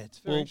 Yeah, it's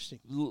very interesting.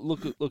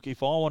 Look.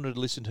 If I wanted to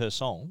listen to her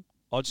song,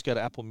 I'd just go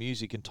to Apple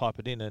Music and type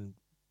it in, and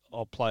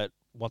I'll play it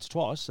once or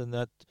twice, and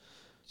that.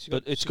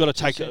 But it's got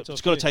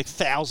to take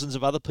thousands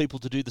of other people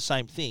to do the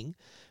same thing.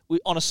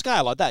 On a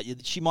scale like that,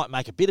 she might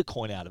make a bit of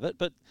coin out of it,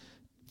 but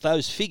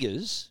those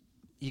figures,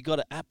 you got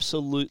to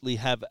absolutely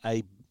have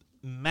a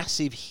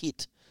massive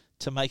hit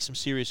to make some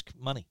serious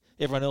money.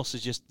 Everyone else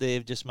is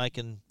just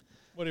making.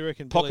 What do you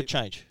reckon? Pocket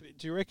change.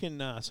 Do you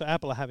reckon? So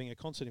Apple are having a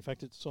concert. In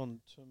fact, it's on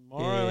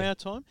tomorrow our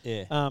time.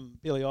 Yeah.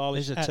 Billie Eilish.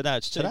 Is it today?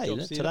 It's today, isn't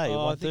it? Today,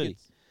 1:30.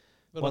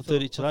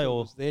 1:30 today,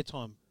 or their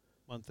time.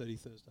 1:30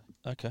 Thursday.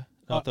 Okay.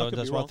 That's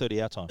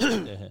 1:30 our time.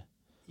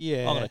 Yeah.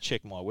 I'm going to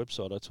check my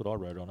website. That's what I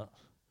wrote on it.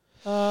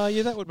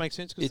 Yeah, that would make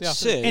sense. It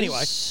says...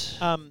 Anyway,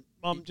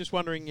 I'm just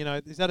wondering,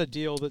 is that a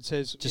deal that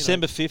says...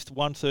 December 5th,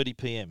 1:30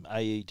 p.m,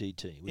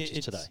 AEDT, which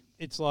is today.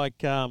 It's like,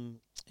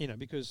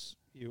 because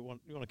you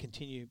want to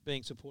continue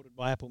being supported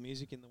by Apple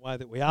Music in the way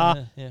that we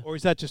are, or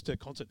is that just a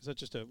concert? Is that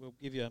just we'll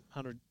give you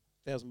 $100,000?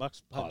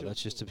 Oh,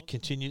 that's just to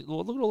continue.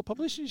 Look at all the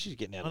publicity she's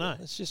getting out of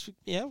it. It's just,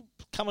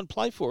 come and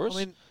play for us. I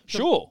mean,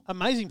 sure.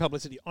 Amazing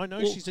publicity. I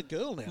know she's a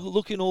girl now.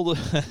 Look at all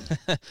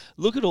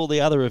the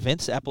other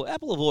events. Apple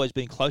have always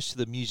been close to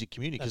the music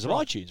community because of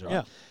iTunes, right?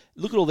 Yeah.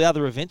 Look at all the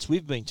other events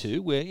we've been to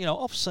where,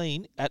 I've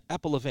seen at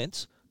Apple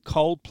events,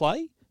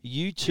 Coldplay,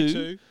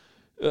 U2,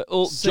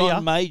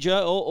 John Major,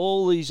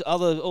 all these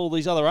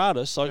other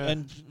artists,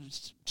 and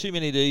too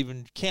many to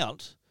even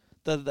count.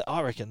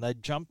 I reckon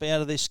they'd jump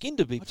out of their skin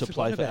to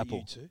play for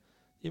Apple.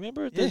 You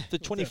remember the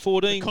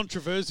 2014 the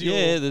controversial?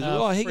 Yeah,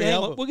 hang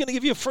on, we're going to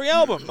give you a free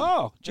album.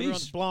 Oh,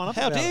 jeez, blowing up.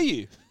 How dare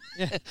you?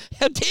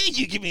 How dare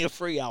you give me a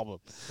free album?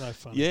 So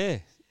fun. Yeah.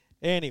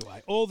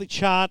 Anyway, all the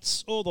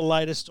charts, all the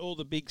latest, all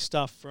the big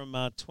stuff from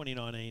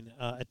 2019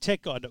 at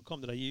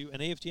techguide.com.au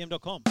and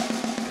EFTM.com.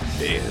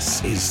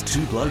 This is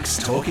Two Blokes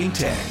Talking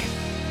Tech.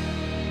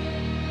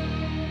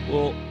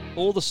 Well,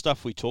 all the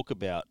stuff we talk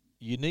about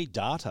you need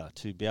data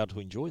to be able to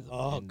enjoy them.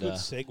 Oh, and, good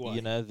segue.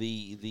 You know,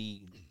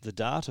 the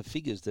data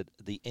figures that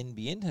the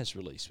NBN has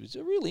released was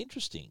really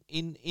interesting.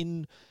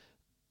 In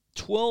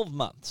 12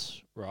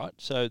 months, right?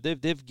 So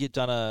they've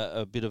done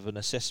a bit of an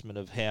assessment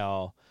of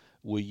how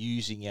we're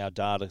using our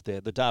data,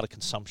 the data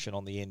consumption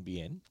on the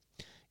NBN.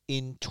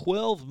 In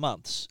 12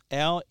 months,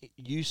 our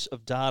use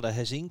of data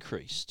has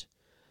increased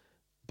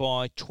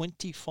by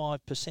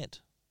 25%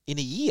 in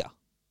a year.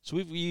 So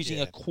we're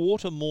using a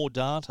quarter more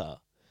data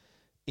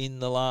in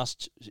the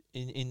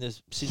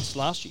since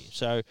last year.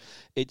 So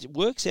it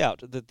works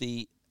out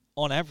that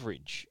on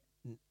average,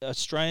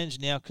 Australians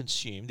now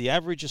consume, the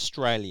average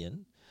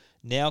Australian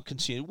now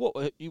consume,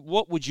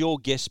 what would your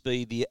guess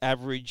be the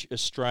average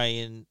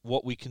Australian,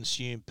 what we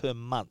consume per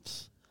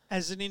month?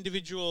 As an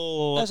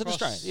individual, as an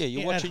Australian,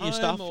 you're watching your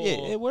stuff,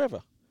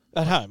 wherever,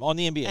 at home on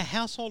the NBN. A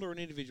household or an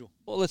individual?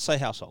 Well, let's say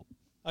household.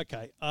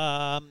 Okay.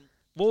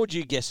 What would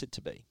you guess it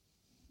to be?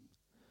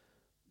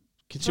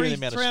 Considering the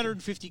amount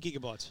 350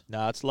 gigabytes.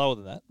 No, it's lower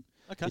than that.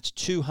 Okay. It's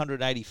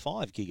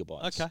 285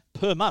 gigabytes. Okay.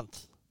 Per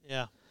month.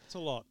 Yeah, it's a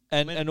lot.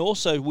 And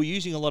also we're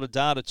using a lot of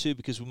data too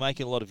because we're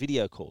making a lot of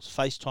video calls,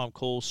 FaceTime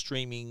calls,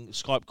 streaming,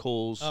 Skype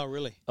calls. Oh,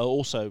 really? Are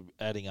also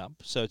adding up.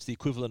 So it's the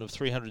equivalent of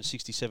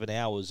 367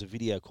 hours of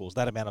video calls.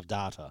 That amount of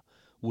data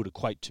would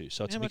equate to.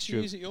 So it's how a much do mixture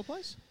you use at your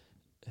place?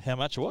 How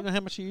much or what? Do you know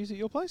how much you use at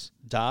your place?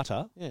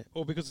 Data. Yeah,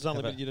 or because it's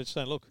unlimited, you just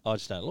don't look. I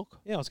just don't look.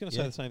 Yeah, I was going to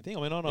say the same thing. I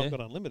mean, I know I've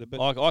got unlimited,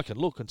 but I can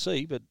look and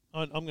see, but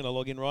I'm going to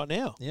log in right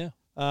now. Yeah.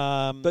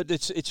 But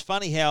it's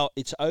funny how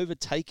it's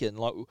overtaken.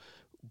 Like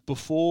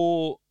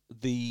before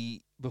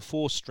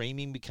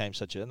streaming became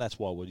and that's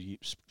why we're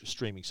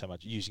streaming so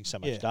much, using so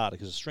much data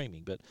because of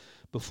streaming. But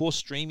before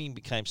streaming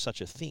became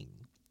such a thing,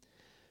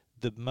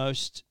 the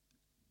most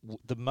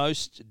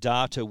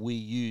data we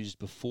used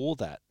before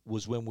that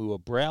was when we were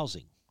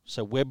browsing.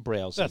 So web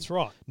browsing. That's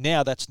right.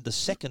 Now that's the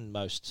second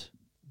most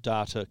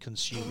data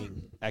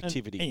consuming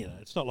activity. And,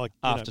 it's not like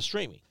after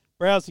streaming.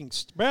 Browsing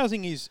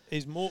is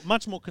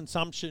much more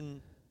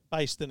consumption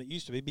based than it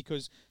used to be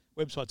because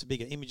websites are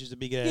bigger, images are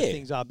bigger,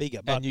 things are bigger.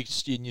 But and you're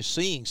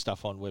seeing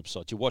stuff on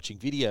websites. You're watching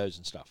videos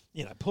and stuff.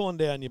 Pulling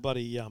down your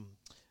bloody your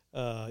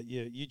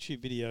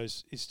YouTube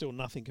videos is still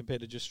nothing compared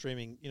to just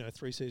streaming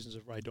 3 seasons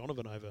of Ray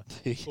Donovan over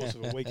the course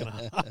of a week and a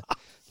half.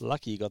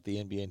 Lucky you got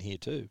the NBN here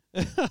too.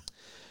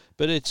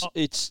 But it's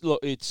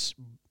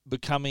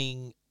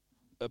becoming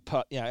a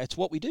part. It's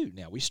what we do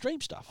now. We stream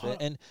stuff,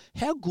 and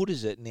how good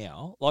is it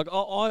now? Like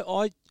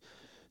I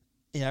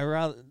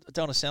rather I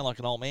don't want to sound like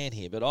an old man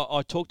here, but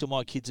I talk to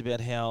my kids about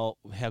how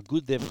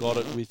good they've got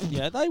it with.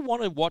 They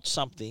want to watch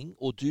something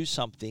or do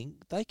something,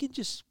 they can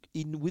just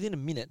within a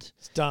minute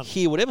it's done.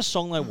 Hear whatever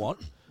song they want,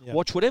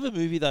 watch whatever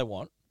movie they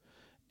want,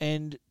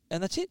 and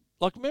that's it.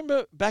 Like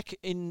remember back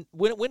in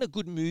when a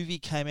good movie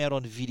came out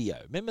on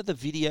video. Remember the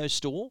video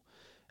store.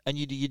 And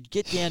you'd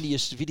get down to your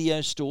video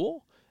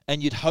store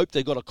and you'd hope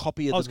they got a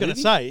copy of the movie. I was going to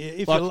say,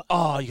 if remember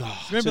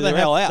so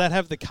they'd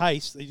have the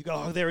case. You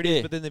go, oh, there it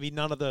is, but then there'd be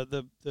none of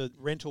the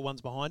rental ones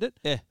behind it.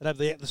 Yeah, they'd have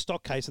the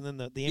stock case and then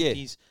the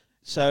empties.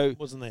 So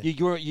wasn't there? You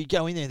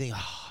go in there and think,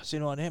 is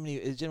anyone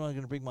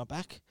going to bring my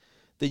back?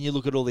 Then you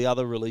look at all the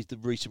other the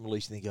recent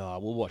release, and think,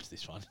 we'll watch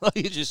this one.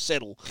 You just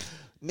settle.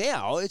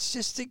 Now, it's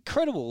just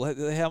incredible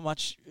how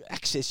much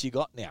access you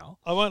got now.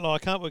 I won't lie, I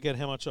can't work out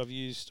how much I've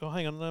used. Oh,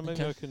 hang on, no,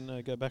 maybe I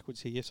can go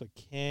backwards here. Yes, I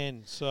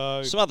can.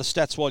 So some other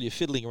stats while you're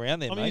fiddling around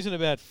there, I'm mate. using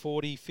about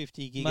 40,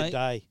 50 gig a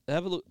day.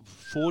 Have a look.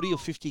 40 or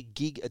 50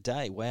 gig a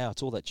day. Wow,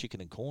 it's all that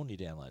chicken and corn you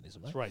download,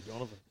 isn't it? That's Ray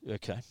Donovan.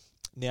 Okay.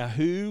 Now,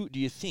 who do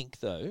you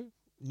think, though,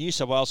 New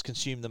South Wales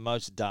consumed the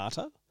most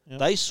data? Yep.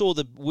 They saw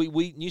New South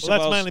Wales...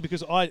 That's mainly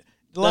because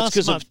Last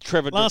month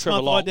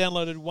I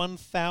downloaded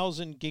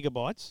 1,000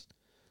 gigabytes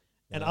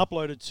and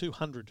uploaded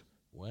 200.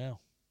 Wow.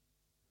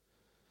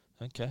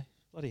 Okay.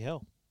 Bloody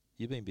hell.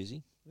 You've been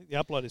busy. I think the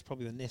upload is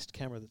probably the Nest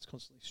camera that's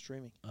constantly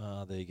streaming.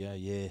 There you go.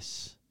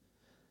 Yes.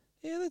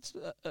 Yeah, that's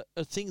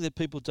a thing that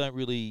people don't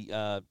really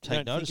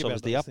take notice of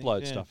is the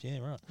upload stuff. Yeah,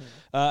 right.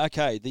 Yeah.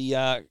 Okay.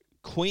 The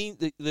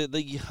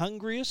the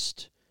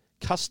hungriest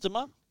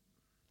customer,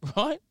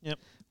 right? Yep.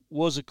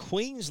 Was a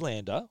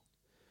Queenslander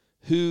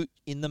who,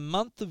 in the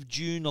month of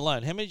June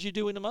alone, how many did you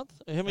do in a month?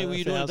 How many were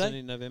you doing a day?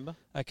 In November.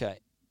 Okay.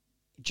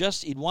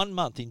 Just in 1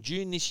 month, in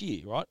June this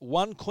year, right,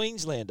 one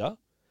Queenslander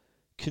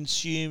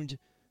consumed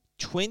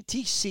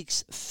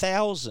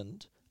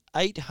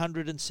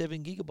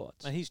 26,807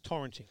 gigabytes. Now, he's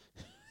torrenting.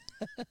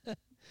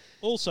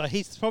 Also,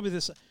 he's probably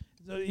this.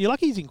 You're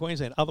lucky he's in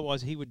Queensland.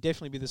 Otherwise, he would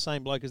definitely be the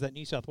same bloke as that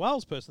New South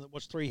Wales person that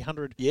watched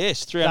 300.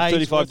 Yes,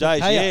 335 days.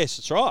 Yes,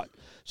 that's right.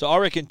 So I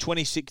reckon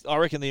 26. I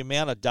reckon the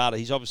amount of data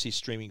he's obviously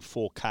streaming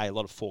 4K, a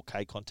lot of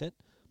 4K content,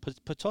 but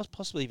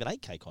possibly even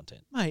 8K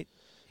content. Mate,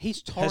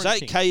 he's torrenting.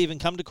 Has 8K even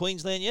come to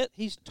Queensland yet?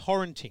 He's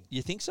torrenting.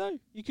 You think so?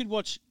 You could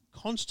watch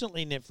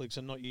constantly Netflix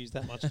and not use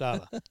that much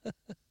data.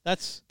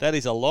 That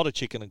is a lot of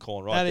chicken and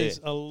corn, right there. That is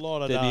a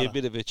lot of data. There'd be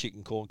a bit of a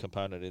chicken corn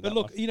component in that. But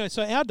look,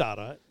 so our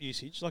data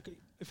usage, like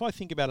if I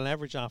think about an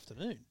average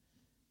afternoon,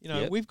 You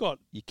know, Yep. we've got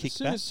You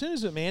kick as soon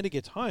as Amanda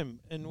gets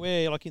home and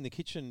we're like in the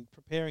kitchen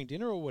preparing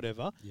dinner or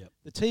whatever, Yep.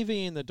 the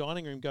TV in the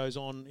dining room goes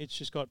on. It's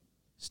just got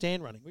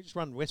Stan running. We just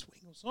run West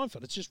Wing or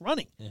Seinfeld. It's just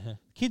running. Uh-huh.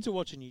 Kids are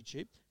watching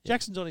YouTube.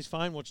 Jackson's on his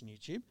phone watching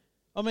YouTube.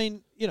 I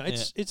mean, you know,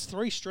 it's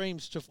 3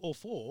 streams to all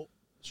 4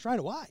 straight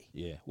away.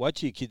 Yeah. Wait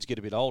till your kids get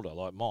a bit older,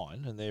 like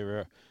mine, and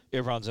they're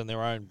everyone's in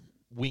their own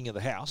wing of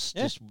the house,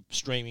 just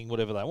streaming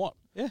whatever they want.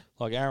 Yeah.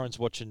 Like Aaron's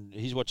watching.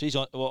 He's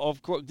on. Well,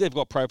 they've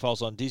got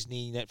profiles on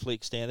Disney,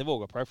 Netflix, Stan. They've all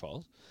got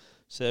profiles.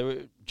 So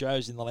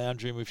Joe's in the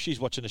lounge room. If she's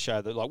watching a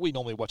show that, like, we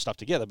normally watch stuff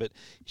together, but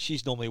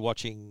she's normally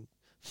watching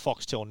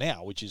Foxtel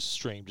Now, which is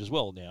streamed as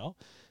well now.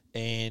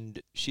 And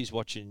she's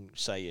watching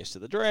Say Yes to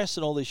the Dress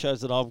and all these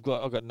shows that I've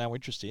got no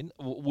interest in.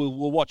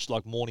 We'll watch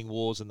like Morning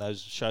Wars and those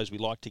shows we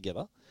like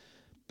together.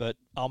 But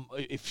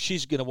if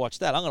she's going to watch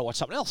that, I'm going to watch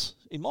something else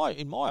in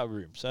my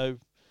room. So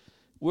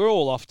we're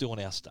all off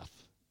doing our stuff.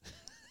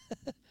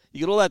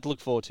 You got all that to look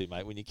forward to,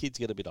 mate, when your kids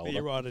get a bit older. But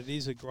you're right. It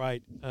is a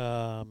great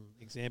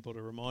example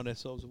to remind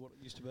ourselves of what it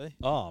used to be.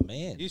 Oh,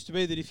 man. It used to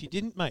be that if you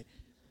didn't, mate.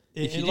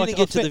 If you like didn't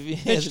get to on the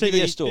Fetch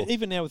video TV, store.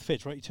 even now with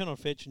Fetch, right? You turn on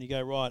Fetch and you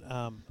go, right,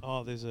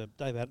 there's a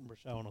Dave Attenborough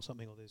show on or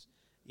something, or there's,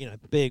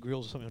 Bear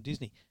Grylls or something on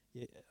Disney,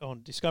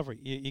 on Discovery.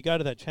 You go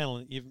to that channel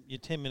and you're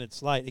 10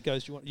 minutes late. It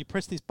goes, you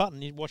press this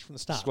button, you watch from the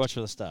start. Just watch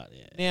from the start,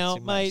 yeah. Now,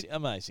 it's amazing, mate,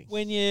 amazing.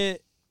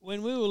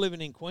 When we were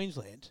living in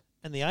Queensland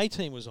and the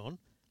A-Team was on,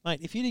 mate,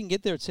 if you didn't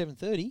get there at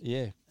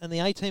 7:30, and the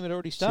A-Team had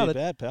already started, too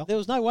bad, pal. there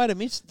was no way to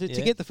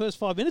get the first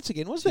 5 minutes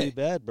again, was there? Too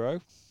bad, bro.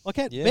 Like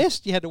at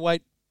best, you had to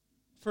wait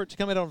for it to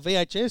come out on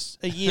VHS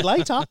a year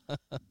later.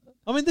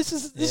 I mean, this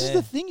is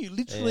the thing. You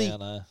literally I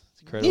know.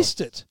 It's incredible. missed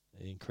it.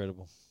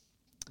 Incredible.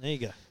 There you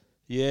go.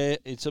 Yeah,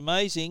 it's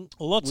amazing.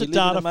 Lots We of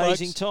live in data,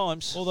 amazing folks.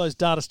 times. All those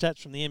data stats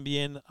from the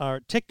NBN are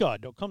at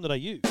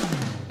techguide.com.au.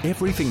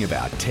 Everything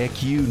about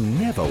tech you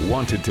never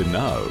wanted to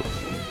know.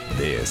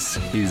 This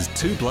is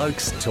Two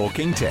Blokes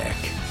Talking Tech.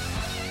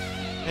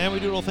 And we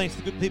do it all thanks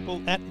to the good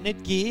people at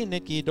Netgear,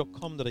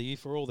 netgear.com.au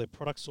for all their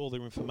products, all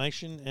their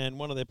information. And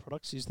one of their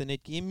products is the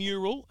Netgear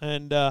Mural.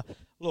 And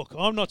look,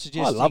 I'm not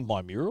suggesting... I love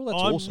my mural.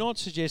 That's I'm awesome. not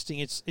suggesting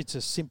it's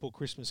a simple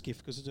Christmas gift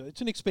because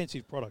it's an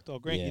expensive product. I'll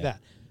grant you Yeah.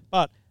 that.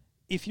 But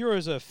if you're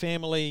as a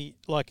family,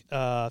 like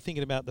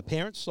thinking about the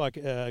parents, like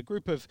a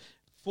group of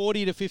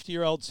 40 to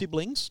 50-year-old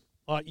siblings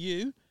like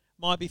you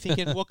might be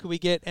thinking, what could we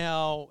get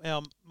our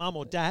mum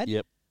or dad?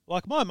 Yep.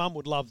 Like, my mum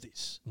would love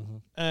this. Mm-hmm.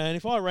 And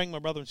if I rang my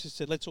brother and sister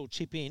said, let's all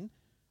chip in,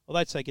 well,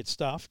 they'd say get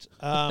stuffed.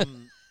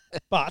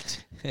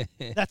 But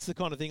that's the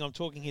kind of thing I'm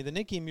talking here. The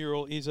Netgear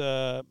Mural is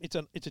it's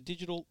a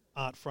digital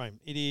art frame.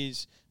 It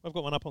is. I've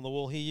got one up on the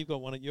wall here. You've got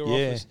one at your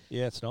office.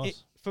 Yeah, it's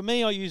nice. For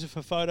me, I use it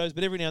for photos,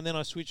 but every now and then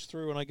I switch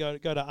through and I go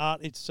to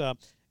art.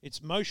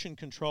 It's motion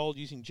controlled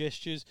using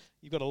gestures.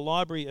 You've got a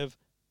library of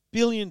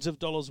billions of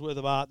dollars worth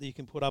of art that you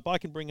can put up. I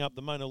can bring up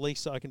the Mona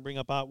Lisa. I can bring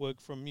up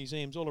artwork from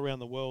museums all around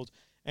the world.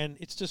 And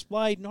it's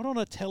displayed not on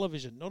a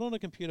television, not on a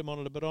computer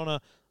monitor, but on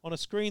a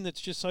screen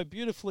that's just so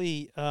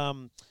beautifully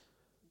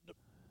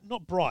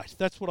not bright.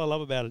 That's what I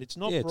love about it. It's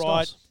not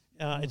bright.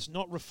 Nice. It's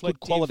not reflective.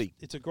 Good quality.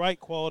 It's a great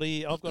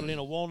quality. I've got it in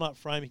a walnut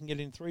frame. You can get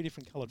it in 3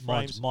 different coloured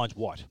frames. Mine's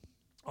white.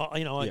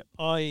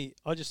 I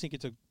just think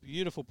it's a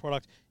beautiful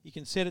product. You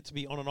can set it to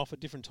be on and off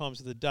at different times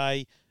of the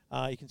day.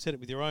 You can set it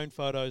with your own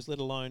photos, let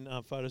alone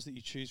photos that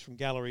you choose from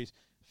galleries.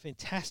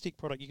 Fantastic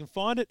product. You can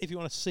find it, if you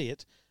want to see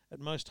it, at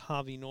most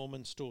Harvey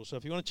Norman stores. So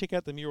if you want to check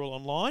out the mural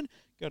online,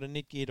 go to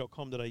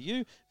netgear.com.au. If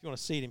you want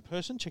to see it in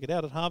person, check it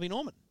out at Harvey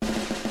Norman.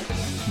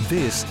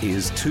 This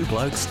is Two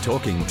Blokes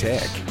Talking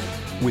Tech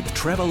with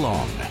Trevor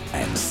Long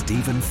and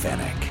Stephen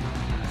Fennick.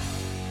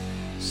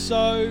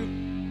 So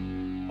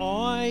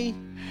I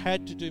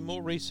had to do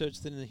more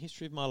research than in the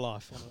history of my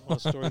life on a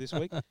story this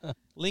week.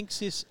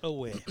 Linksys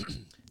Aware.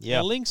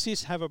 Yeah. Now,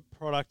 Linksys have a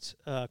product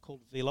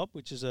called VLOP,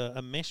 which is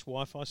a mesh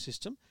Wi-Fi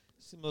system,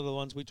 similar to the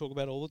ones we talk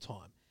about all the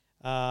time.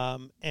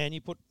 And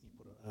you put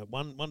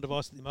one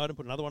device at the modem,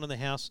 put another one in the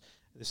house.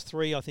 There's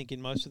 3, I think, in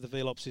most of the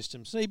VLOP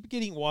systems. So you're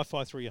getting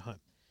Wi-Fi through your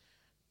home.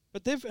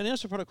 But they've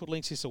announced a product called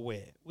Linksys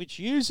Aware, which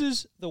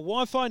uses the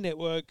Wi-Fi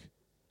network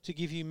to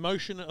give you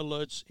motion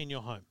alerts in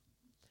your home.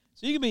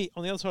 So you can be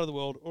on the other side of the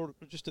world or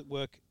just at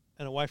work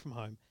and away from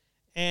home,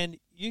 and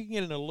you can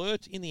get an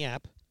alert in the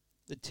app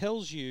that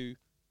tells you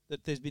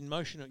that there's been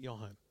motion at your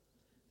home.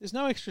 There's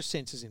no extra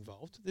sensors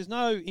involved. There's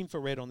no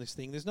infrared on this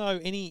thing. There's no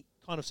any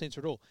kind of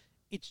sensor at all.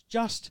 It's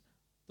just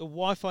the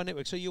Wi-Fi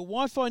network. So your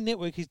Wi-Fi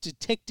network is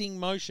detecting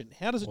motion.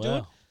 How does it do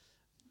it?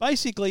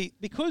 Basically,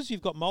 because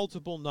you've got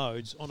multiple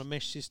nodes on a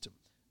mesh system,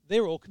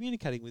 they're all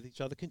communicating with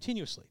each other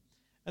continuously.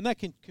 And that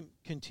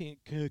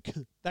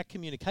that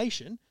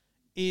communication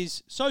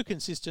is so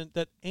consistent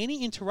that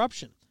any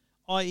interruption,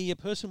 i.e. a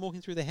person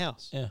walking through the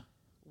house,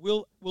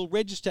 will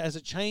register as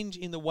a change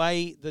in the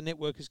way the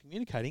network is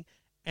communicating,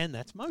 and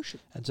that's motion.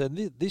 And so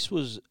this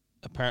was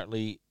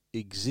apparently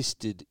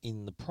existed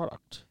in the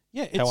product.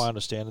 Yeah, how I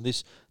understand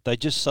it. They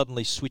just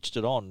suddenly switched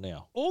it on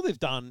now. All they've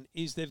done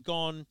is they've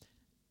gone,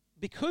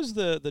 because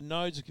the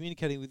nodes are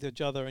communicating with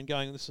each other and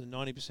going, this is a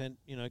 90%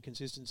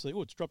 consistency.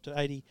 Oh, it's dropped to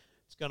 80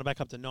 it's going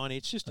back up to 90.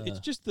 It's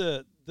just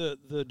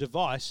the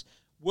device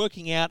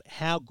working out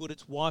how good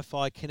its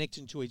Wi-Fi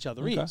connection to each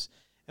other is.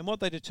 And what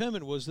they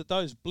determined was that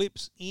those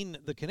blips in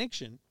the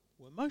connection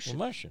were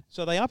motion.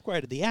 So they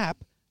upgraded the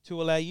app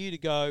to allow you to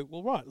go,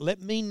 well, right,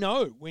 let me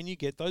know when you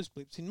get those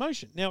blips in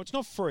motion. Now, it's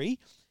not free.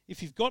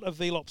 If you've got a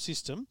VLOP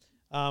system,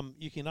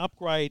 you can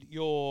upgrade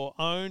your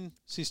own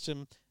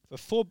system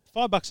for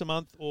 $5 a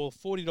month or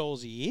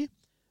 $40 a year.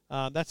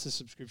 That's the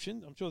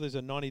subscription. I'm sure there's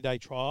a 90-day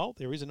trial.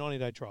 There is a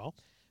 90-day trial.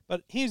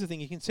 But here's the thing.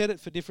 You can set it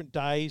for different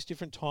days,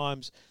 different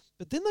times.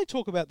 But then they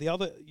talk about the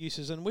other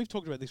uses, and we've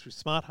talked about this with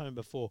Smart Home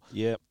before.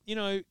 Yeah. You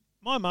know,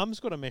 my mum's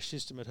got a mesh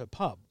system at her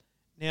pub.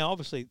 Now,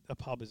 obviously, a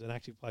pub is an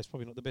active place,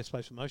 probably not the best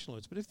place for motion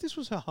alerts. But if this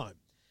was her home,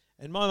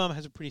 and my mum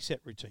has a pretty set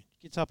routine,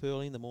 gets up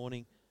early in the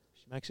morning,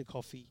 she makes a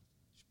coffee,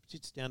 she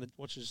sits down and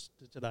watches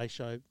the Today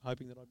Show,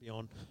 hoping that I'd be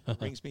on,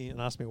 rings me and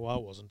asks me why I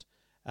wasn't.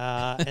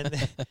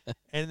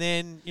 And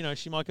then, you know,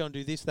 she might go and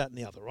do this, that, and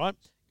the other, right?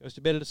 Goes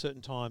to bed at a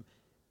certain time.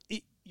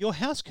 Your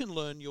house can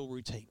learn your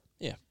routine.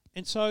 Yeah.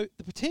 And so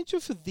the potential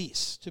for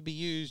this to be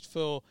used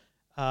for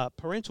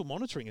parental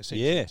monitoring,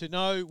 essentially, to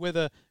know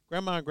whether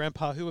grandma and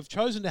grandpa who have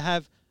chosen to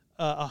have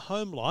a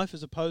home life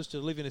as opposed to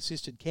live in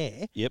assisted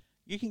care,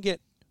 you can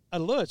get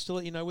alerts to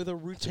let you know whether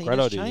routine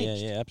has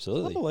changed. Yeah,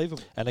 absolutely. It's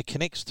unbelievable. And it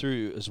connects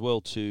through as well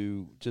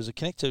to, does it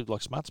connect to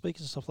like smart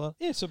speakers and stuff like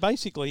that? Yeah, so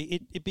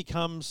basically it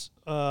becomes,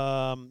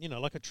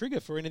 like a trigger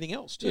for anything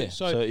else too. Yeah.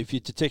 So if you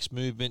detect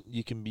movement,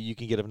 you can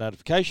get a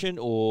notification,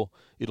 or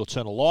it'll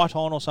turn a light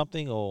on or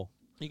something, or...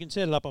 You can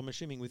set it up, I'm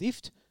assuming, with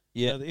IFT.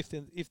 Yeah.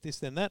 If this,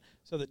 then that,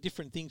 so that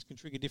different things can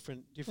trigger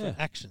different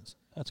actions.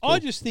 That's cool. I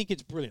just think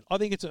it's brilliant. I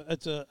think it's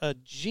a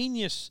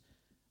genius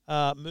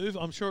move.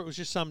 I'm sure it was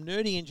just some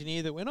nerdy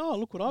engineer that went, oh,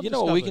 look what I've discovered. You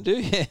know what we can do?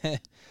 Yeah.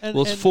 And,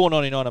 well, it's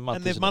 $4.99 a month,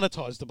 and they've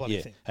monetized the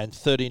bloody thing. And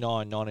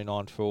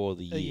 $39.99 for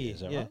the year. Is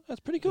that right? That's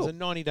pretty cool. It's a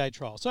 90-day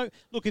trial. So,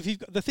 look, if you've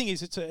got, the thing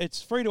is,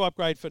 it's free to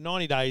upgrade for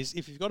 90 days.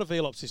 If you've got a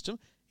VLOP system,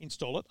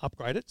 install it,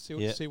 upgrade it,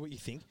 see what you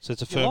think. So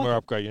it's a firmware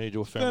upgrade. You need to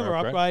do a firmware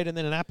upgrade and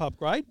then an app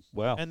upgrade.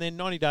 Wow. And then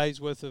 90 days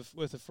worth of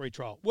free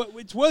trial. Well,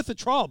 it's worth a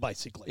trial,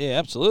 basically. Yeah,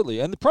 absolutely.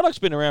 And the product's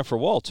been around for a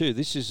while too.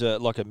 This is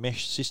like a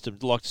mesh system,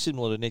 like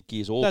similar to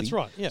Netgear's Orbi. That's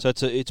right. Yeah. So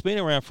it's been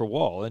around for a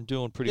while and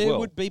doing pretty well. There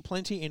would be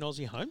plenty in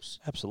Aussie homes.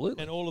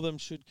 Absolutely. And all of them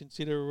should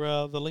consider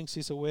the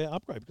Linksys Aware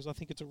upgrade, because I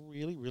think it's a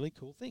really, really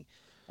cool thing.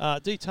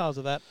 Details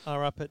of that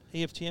are up at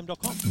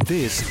EFTM.com.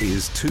 This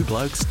is Two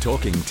Blokes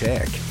Talking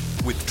Tech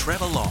with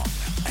Trevor Long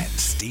and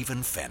Stephen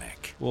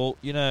Fennick. Well,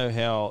 you know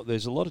how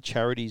there's a lot of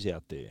charities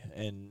out there,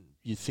 and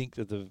you think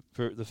that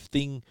the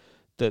thing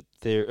that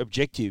their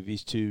objective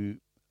is to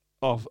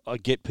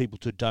get people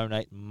to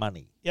donate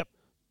money. Yep.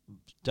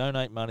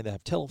 Donate money. They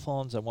have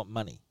telethons. They want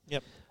money.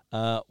 Yep.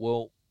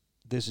 Well,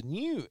 there's a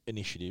new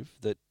initiative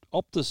that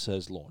Optus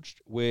has launched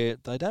where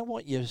they don't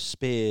want your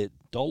spare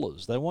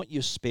dollars. They want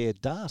your spare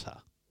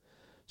data.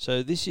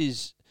 So this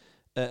is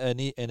an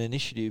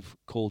initiative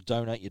called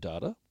Donate Your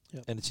Data,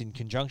 and it's in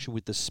conjunction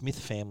with the Smith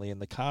family and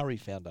the Kari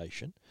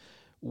Foundation,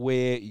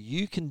 where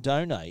you can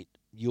donate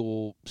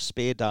your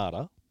spare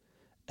data,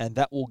 and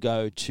that will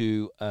go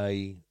to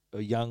a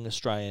young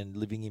Australian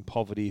living in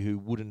poverty who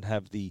wouldn't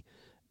have the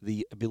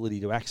ability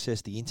to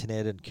access the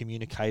internet and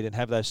communicate and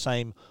have those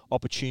same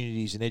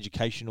opportunities and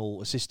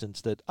educational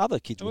assistance that other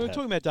kids would have. We were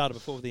talking about data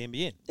before with the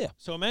NBN. Yeah.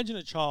 So imagine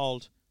a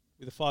child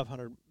with a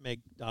 500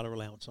 meg data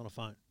allowance on a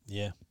phone.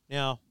 Yeah.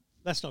 Now,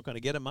 that's not going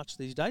to get them much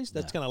these days.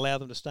 That's going to allow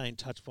them to stay in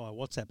touch via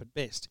WhatsApp at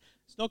best.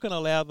 It's not going to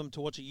allow them to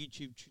watch a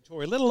YouTube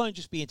tutorial, let alone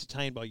just be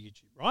entertained by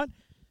YouTube, right?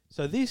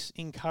 So this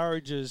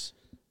encourages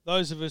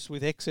those of us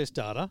with excess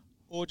data,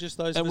 or just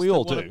those of us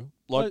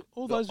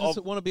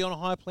that want to be on a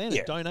higher plan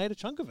and donate a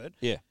chunk of it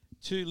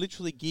to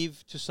literally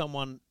give to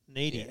someone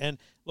needy. Yeah. And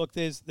look,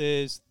 there's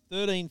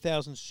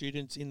 13,000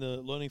 students in the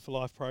Learning for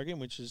Life program,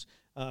 which is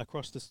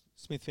across the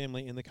Smith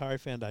family and the Kari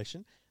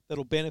Foundation,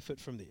 that'll benefit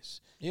from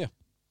this. Yeah.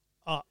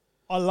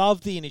 I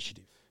love the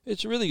initiative.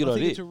 It's a really good idea. I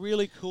think it's a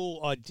really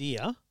cool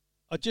idea.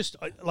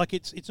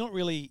 It's not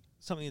really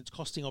something that's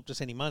costing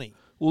Optus any money.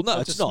 Well, no, so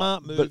it's not.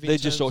 Smart move, but they're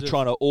just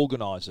trying to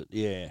organise it.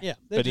 Yeah. Yeah,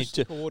 they're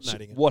just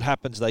coordinating it. What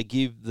happens? They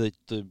give the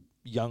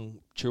young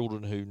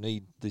children who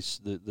need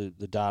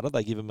the data.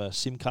 They give them a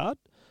SIM card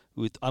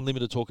with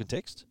unlimited talk and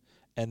text,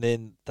 and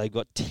then they've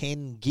got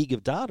 10 gig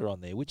of data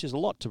on there, which is a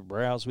lot to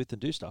browse with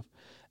and do stuff.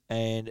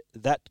 And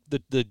that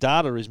the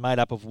data is made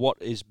up of what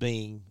is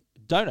being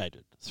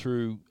donated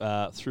through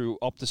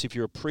Optus. If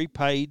you're a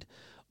prepaid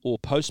or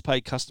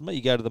postpaid customer,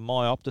 you go to the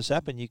My Optus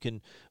app and you can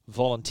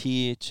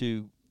volunteer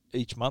to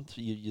each month.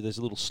 There's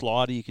a little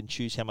slider. You can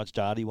choose how much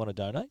data you want to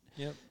donate.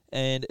 Yep.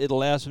 And it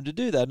allows them to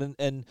do that.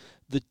 And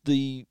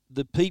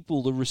the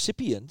people, the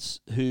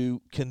recipients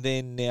who can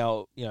then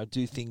now,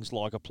 do things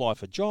like apply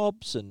for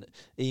jobs and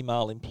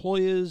email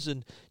employers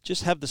and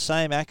just have the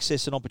same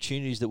access and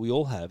opportunities that we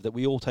all have, that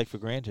we all take for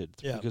granted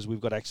because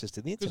we've got access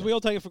to the internet. Because we all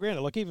take it for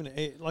granted. Like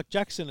like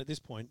Jackson at this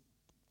point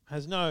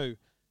has no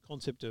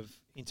concept of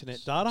internet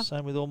data.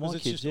 Same with all my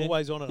kids. It's just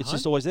always on at home. It's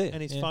just always there.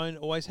 And his phone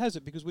always has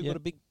it because we've got a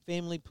big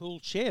family pool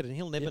shared, and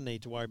he'll never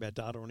need to worry about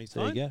data on his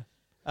phone. There you go.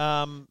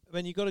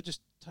 When you've got to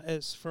just,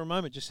 as for a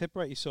moment, just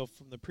separate yourself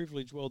from the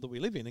privileged world that we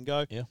live in and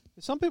go, there's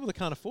some people that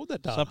can't afford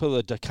that data. Some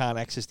people that can't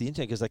access the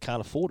internet because they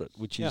can't afford it,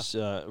 which is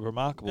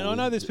remarkable. And I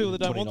know there's people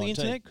that don't want the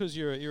 2019. internet because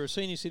you're a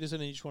senior citizen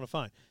and you just want a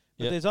phone.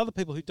 But Yep. there's other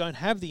people who don't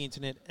have the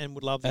internet and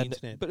would love the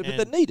internet. But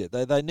they need it.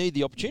 They need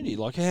the opportunity.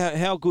 Like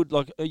how good,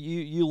 like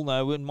you'll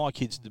know, and my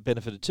kids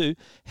benefited too,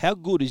 how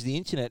good is the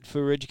internet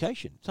for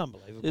education? It's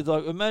unbelievable. It's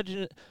like, imagine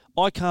it.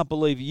 I can't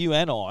believe you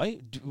and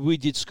we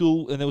did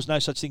school and there was no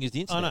such thing as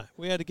the internet. I know.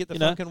 We had to get the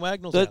Funkin'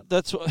 Wagnalls out.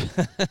 That's what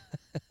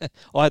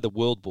I had the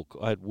World Book.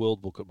 I had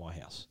World Book at my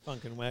house.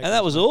 Funkin' Wagnalls. And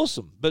that was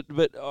awesome. But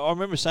I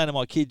remember saying to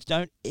my kids,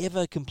 don't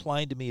ever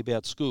complain to me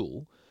about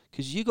school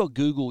because you got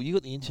Google, you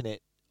got the internet.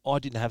 I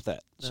didn't have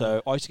that. No.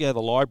 So I used to go to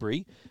the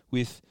library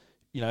with,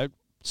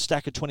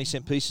 stack of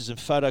 20-cent pieces and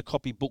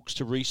photocopy books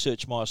to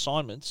research my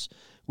assignments,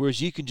 whereas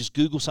you can just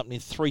Google something in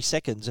 3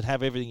 seconds and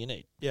have everything you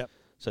need. Yep.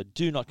 So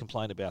do not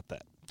complain about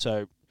that.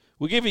 So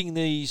we're giving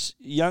these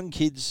young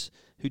kids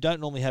who don't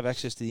normally have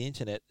access to the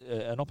internet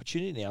an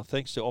opportunity now,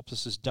 thanks to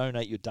Optus's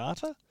Donate Your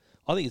Data.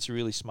 I think it's a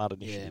really smart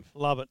initiative.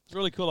 Love it. It's a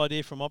really cool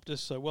idea from Optus,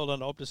 so well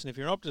done to Optus. And if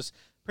you're an Optus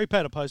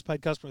prepaid or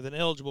postpaid customer with an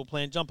eligible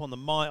plan, jump on the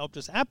My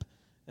Optus app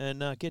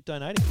and get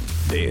donating.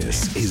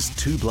 This is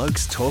Two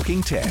Blokes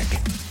Talking Tech.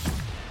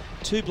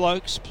 Two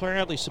Blokes,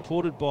 proudly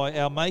supported by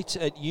our mates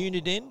at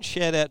Uniden.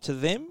 Shout out to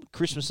them.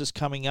 Christmas is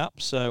coming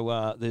up,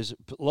 so there's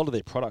a lot of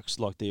their products,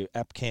 like their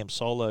AppCam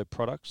Solo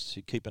products,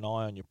 to keep an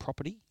eye on your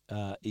property,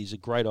 is a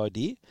great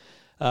idea.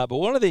 But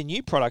one of their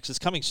new products that's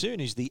coming soon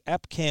is the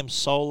AppCam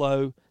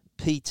Solo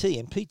PT,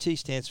 and PT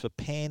stands for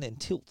Pan and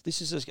Tilt.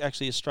 This is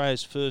actually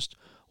Australia's first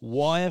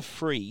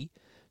wire-free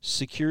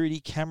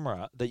security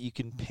camera that you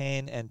can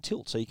pan and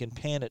tilt. So you can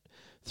pan it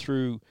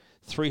through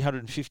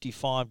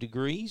 355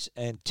 degrees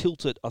and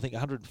tilt it, I think,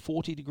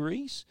 140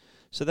 degrees.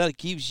 So that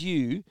gives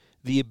you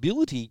the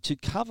ability to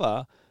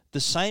cover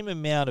the same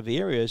amount of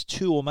area as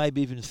 2 or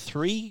maybe even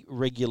 3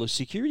 regular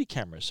security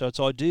cameras. So it's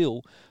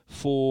ideal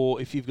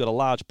for if you've got a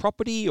large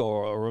property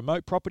or a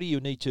remote property, you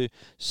need to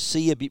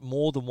see a bit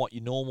more than what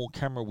your normal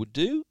camera would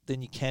do,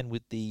 then you can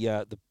with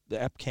the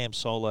AppCam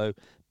Solo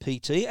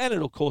PT. And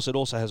it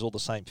also has all the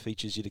same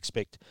features you'd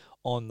expect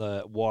on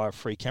the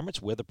wire-free camera.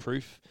 It's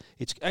weatherproof.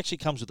 It actually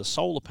comes with a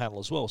solar panel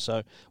as well.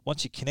 So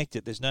once you connect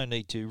it, there's no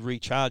need to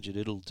recharge it.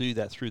 It'll do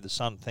that through the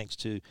sun thanks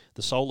to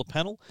the solar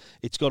panel.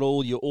 It's got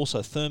all your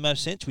also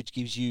ThermoSense, which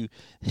gives you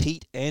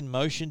heat and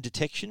motion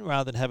detection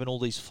rather than having all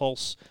these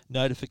false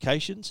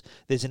notifications.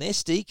 There's an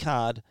SD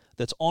card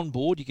that's on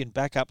board. You can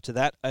back up to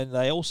that. And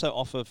they also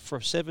offer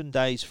for 7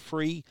 days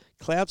free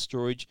cloud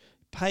storage.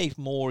 Pay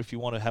more if you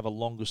want to have a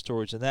longer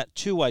storage than that.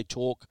 Two-way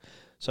talk.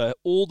 So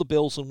all the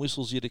bells and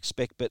whistles you'd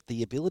expect, but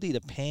the ability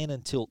to pan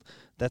and tilt,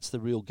 that's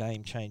the real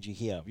game changer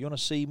here. If you want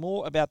to see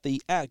more about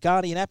the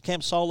Guardian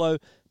AppCam Solo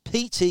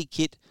PT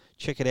kit,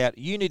 check it out,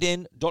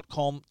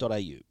 uniden.com.au.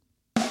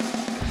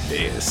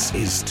 This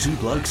is Two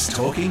Blokes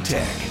Talking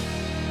Tech.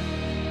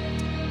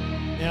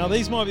 Now,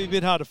 these might be a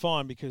bit hard to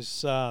find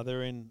because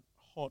they're in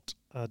hot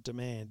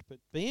demand, but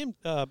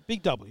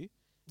Big W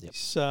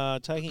is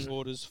taking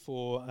orders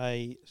for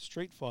a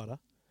Street Fighter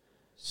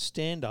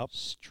stand-up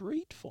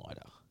Street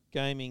Fighter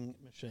gaming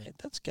machine. Yeah,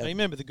 that's Now, you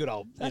remember the good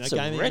old that's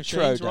gaming a retro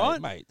machines, day,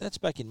 right? mate. That's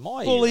back in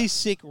my Fully era.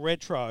 sick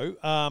retro.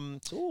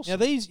 It's awesome. Now,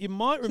 these, you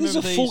might remember This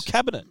is a these. full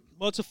cabinet.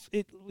 Well,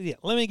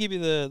 let me give you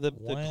the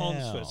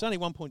cons Wow. first. It's only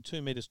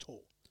 1.2 metres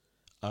tall.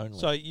 Only.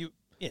 So,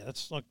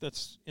 it's not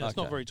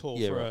Okay. very tall.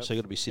 Yeah, for right. So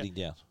you've got to be sitting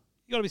down.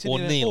 you got to be sitting or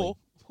there, kneeling. or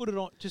put it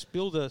on, just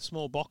build a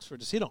small box for it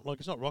to sit on. Like,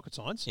 it's not rocket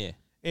science. Yeah.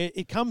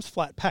 It comes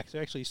flat packed. You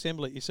actually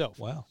assemble it yourself.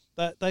 Wow.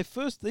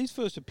 These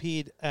first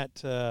appeared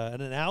at an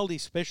Aldi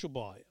special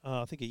buy,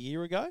 I think a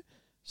year ago.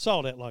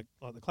 Sold out like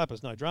the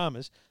clappers, no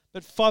dramas.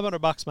 But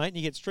 $500, mate, and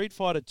you get Street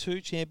Fighter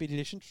 2 Champion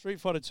Edition, Street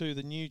Fighter 2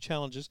 the new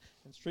challenges,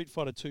 and Street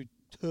Fighter 2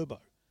 Turbo.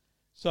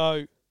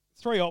 So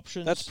 3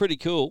 options. That's pretty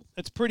cool.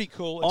 It's pretty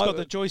cool. It's got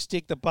the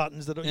joystick, the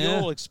buttons that you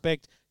all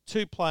expect.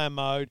 2-player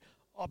mode.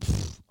 I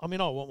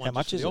want one How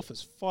much just for is the it?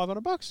 office.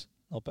 $500.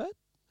 Not bad.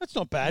 That's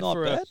not bad Not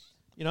for bad.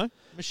 a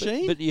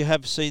machine. But you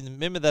have seen,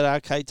 remember that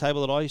arcade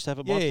table that I used to have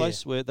at my Yeah,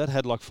 place where that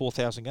had like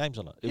 4,000 games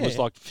on it? It was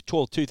Yeah. like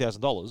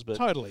 $2,000, but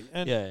Totally.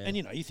 And Yeah. and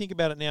you think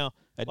about it now.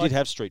 it like, did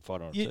have Street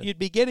Fighter on it too. You'd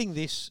be getting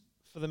this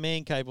for the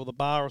man cave or the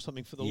bar or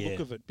something for the Yeah. look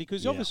of it,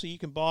 because Yeah. obviously you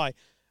can buy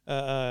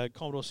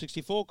Commodore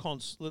 64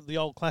 the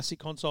old classic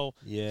console,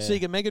 Yeah.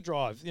 Sega Mega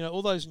Drive,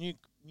 all those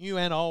new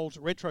and old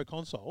retro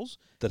consoles.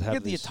 That You have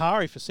get the this.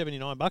 Atari for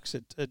 $79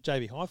 at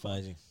JB Hi-Fi.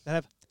 Amazing. They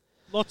have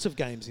lots of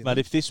games in Mate, them.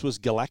 if this was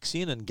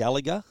Galaxian and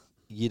Gallagher,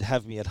 you'd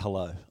have me at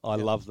hello. I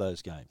love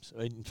those games.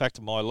 In fact,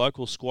 my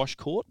local squash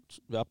court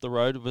up the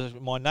road was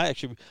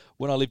actually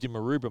when I lived in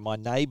Maroubra, my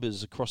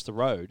neighbours across the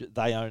road,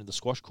 they owned the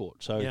squash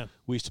court. So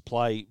we used to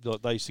play.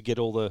 They used to get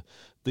all the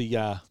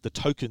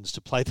tokens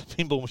to play the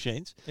pinball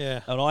machines.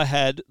 Yeah. And I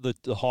had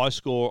the high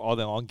score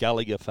on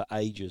Gallagher for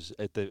ages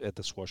at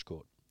the squash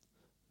court.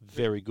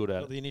 Very good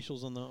at Got it. the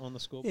initials on the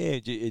score. Yeah,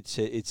 it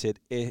said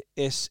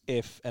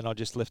SF, and I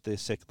just left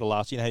the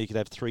last. You know how you could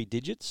have 3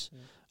 digits?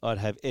 I'd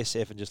have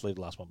SF and just leave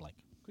the last one blank.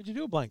 Could you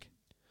do a blank?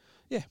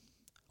 Yeah.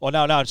 Oh,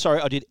 no,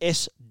 sorry. I did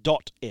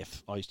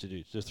S.F. I used to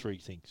do the 3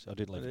 things. I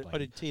didn't leave it blank. I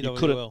did T You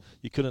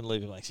couldn't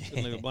leave it blank.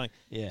 Couldn't leave it blank.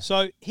 Yeah.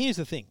 So here's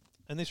the thing,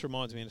 and this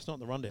reminds me, and it's not in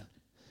the rundown.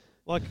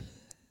 Like,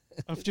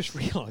 I've just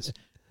realised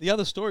the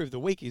other story of the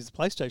week is the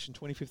PlayStation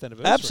 25th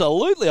anniversary.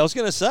 Absolutely. I was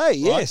going to say, Right?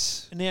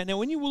 yes. Now,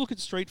 when you look at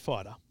Street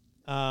Fighter,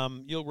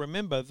 you'll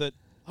remember that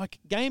like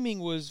gaming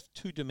was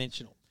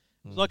 2-dimensional.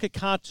 It was like a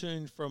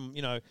cartoon from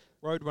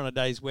Roadrunner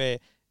days where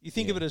you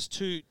think of it as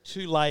two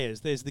layers.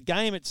 There's the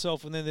game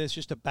itself, and then there's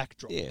just a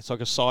backdrop. Yeah, it's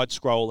like a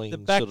side-scrolling The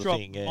backdrop sort of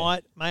thing. Yeah.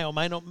 may or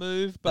may not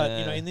move, but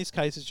in this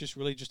case, it's just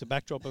really just a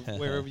backdrop of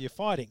wherever you're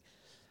fighting.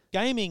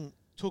 Gaming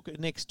took a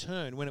next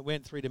turn when it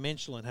went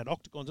 3-dimensional and had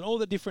octagons and all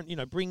the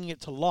different, bringing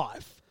it to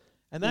life.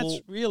 And that's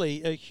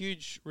really a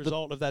huge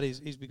result of that is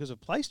because of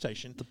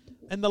PlayStation.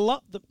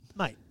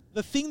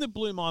 The thing that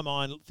blew my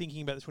mind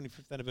thinking about the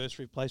 25th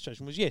anniversary of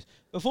PlayStation was, yes,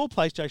 before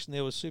PlayStation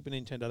there was Super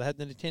Nintendo. They had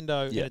the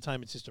Nintendo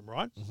Entertainment System,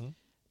 right? Mm-hmm.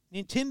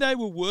 Nintendo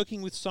were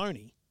working with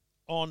Sony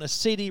on a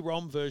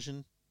CD-ROM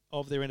version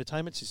of their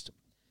entertainment system.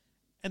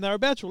 And they were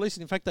about to release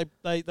it. In fact,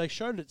 they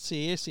showed it at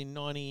CES in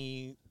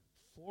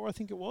 94, I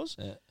think it was.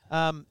 Yeah.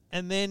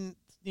 And then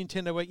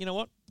Nintendo went, you know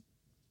what?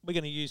 We're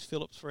going to use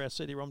Philips for our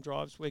CD-ROM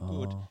drives. We're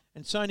good.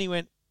 And Sony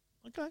went,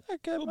 okay,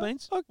 cool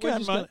beans. Okay,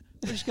 we're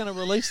just going to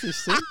release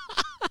this thing.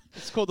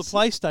 It's called the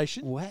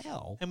PlayStation.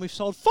 Wow. And we've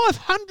sold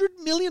 500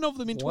 million of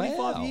them in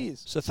 25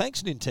 years. So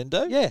thanks,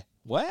 Nintendo. Yeah.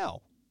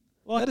 Wow.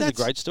 Like that is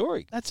a great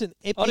story. That's an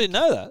epic I didn't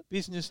know that.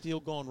 business deal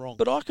gone wrong.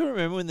 But I can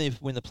remember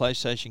when the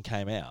PlayStation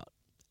came out,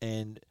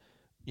 and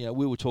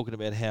we were talking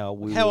about how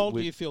old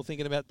do you feel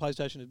thinking about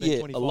PlayStation as being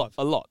 25?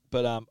 a lot.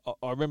 But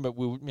I remember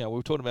we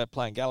were talking about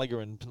playing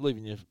Gallagher and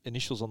leaving your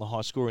initials on the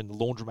high score in the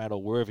laundromat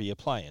or wherever you're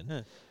playing.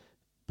 Huh.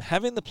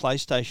 Having the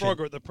PlayStation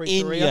Frogger at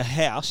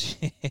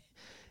the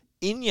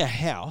in your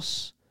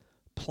house,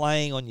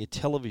 playing on your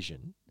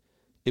television,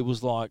 it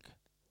was like,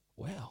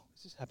 wow.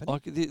 Is this happening?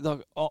 I've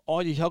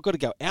got to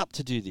go out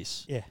to do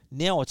this. Yeah.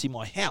 Now it's in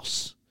my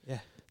house. Yeah.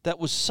 That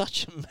was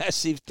such a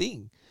massive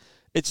thing.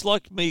 It's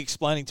like me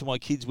explaining to my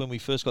kids when we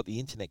first got the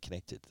internet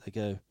connected. They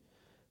go,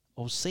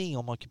 I was seeing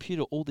on my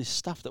computer all this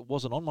stuff that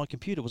wasn't on my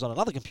computer, was on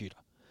another computer.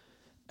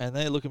 And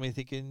they look at me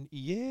thinking,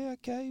 yeah,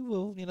 okay,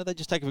 well, they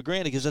just take it for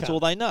granted because that's all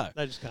they know.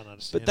 They just can't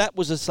understand. But that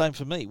was the same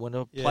for me. When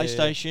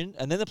PlayStation,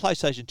 and then the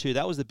PlayStation 2,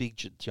 that was the big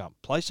jump.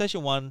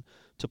 PlayStation 1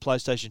 to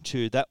PlayStation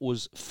 2, that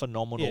was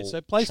phenomenal. Yeah,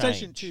 so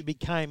PlayStation 2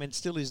 became and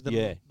still is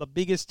the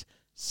biggest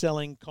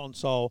selling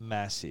console.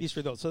 Massive.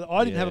 History. So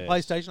I didn't have a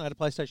PlayStation. I had a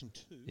PlayStation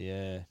 2.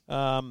 Yeah.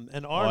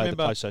 And I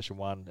remember had the PlayStation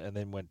 1 and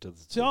then went to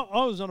the... So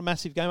I was not a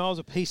massive gamer. I was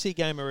a PC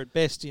gamer at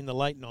best in the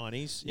late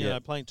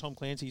 90s, playing Tom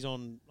Clancy's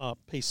on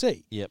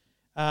PC. Yep.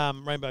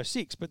 Rainbow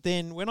Six. But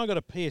then when I got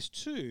a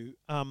PS2,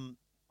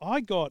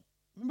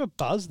 remember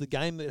Buzz, the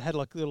game that had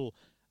like little...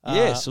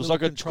 yes, it was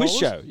like a quiz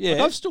show. Yeah,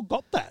 like I've still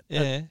got that.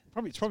 Yeah,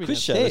 it's probably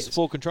quiz show. There's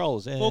 4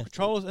 controllers. Yeah. 4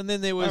 controllers, and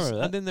then there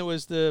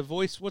was the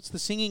voice. What's the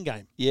singing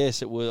game?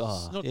 Yes, it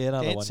was. It's not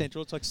another Dance one.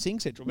 Central. It's like Sing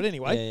Central. But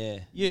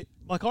anyway, yeah.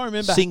 Like I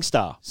remember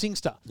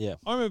SingStar. Yeah,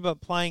 I remember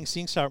playing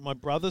SingStar at my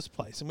brother's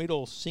place, and we'd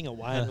all sing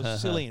away, and it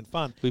was silly and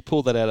fun. We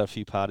pulled that out at a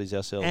few parties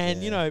ourselves.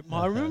 And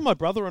I remember my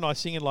brother and I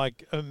singing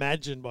like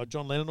 "Imagine" by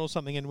John Lennon or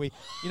something, and we,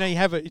 you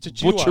have it's a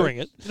duo. Butchering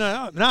it.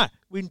 No,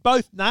 we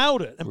both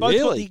nailed it, and both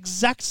got the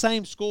exact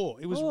same score.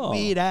 It was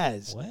weird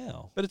as.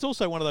 Wow. But it's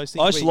also one of those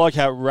things. I just like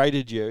how it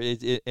rated you,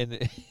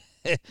 and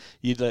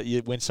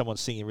you'd when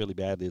someone's singing really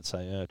badly, it'd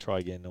say, "Try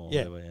again," or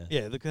whatever.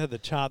 Yeah. They had the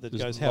chart that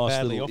goes nice how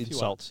badly off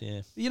insults, you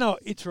are. Yeah.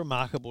 It's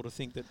remarkable to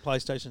think that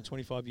PlayStation's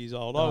 25 years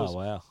old.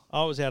 Wow.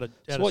 I was out of.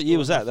 So what year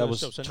was that? That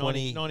was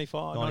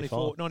 95,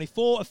 94,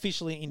 94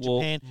 officially in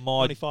Japan.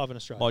 95 in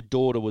Australia. My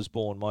daughter was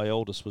born. My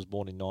eldest was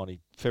born in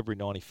February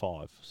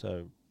 95.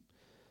 So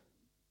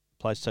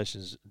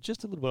PlayStation's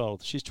just a little bit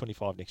older. She's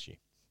 25 next year.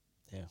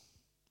 Yeah.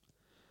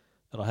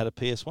 And I had a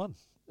PS1.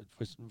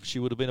 She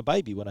would have been a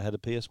baby when I had a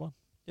PS1.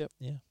 Yep.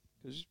 Yeah.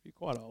 Because you're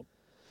quite old.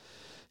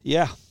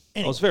 Yeah.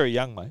 Anyway. I was very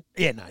young, mate.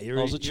 Yeah, no.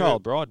 I was a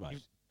child bride, mate.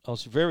 I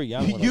was very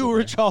young when you were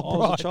a child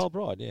bride? I was a child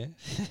bride, yeah.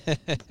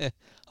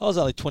 I was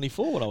only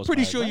 24 when I was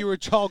pretty married, sure you were a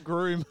child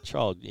groom.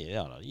 Child,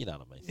 yeah, you know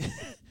what I mean.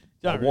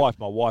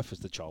 My wife was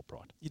the child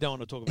bride. You don't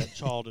want to talk about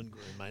child and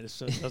groom, mate.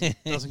 It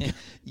doesn't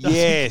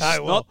yes,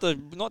 go well.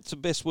 not the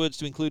best words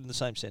to include in the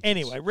same sentence.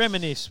 Anyway,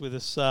 reminisce with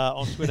us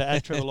on Twitter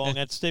at Trevor Long,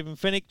 at Stephen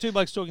Fennick, 2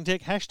 Blokes Talking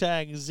Tech,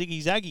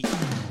 #Ziggy Zaggy.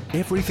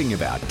 Everything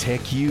about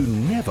tech you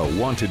never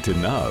wanted to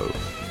know.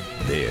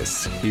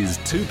 This is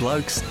 2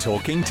 Blokes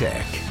Talking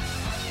Tech.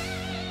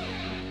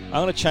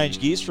 I'm going to change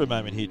gears for a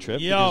moment here,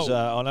 Trev, Yo. because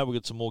I know we've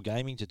got some more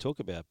gaming to talk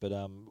about, but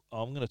I'm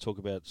going to talk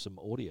about some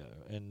audio,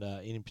 and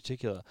in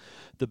particular,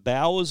 the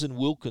Bowers &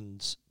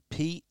 Wilkins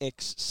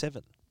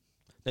PX7.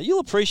 Now, you'll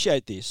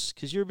appreciate this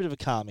because you're a bit of a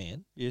car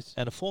man, yes,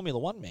 and a Formula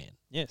One man.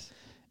 Yes.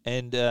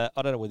 And I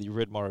don't know whether you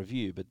read my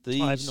review, but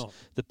these, I have not.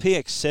 The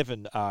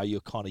PX7 are your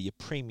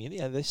premium.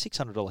 Yeah, they're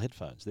 $600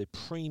 headphones. They're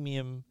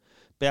premium.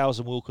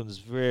 Bowers & Wilkins,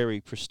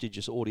 very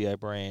prestigious audio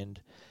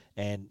brand,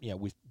 and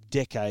with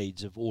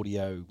decades of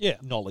audio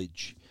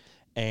knowledge.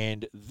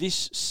 And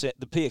this set,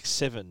 the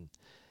PX7,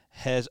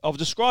 I've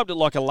described it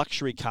like a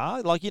luxury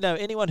car. Like,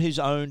 anyone who's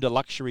owned a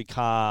luxury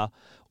car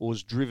or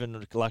has driven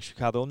a luxury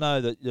car, they'll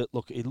know that,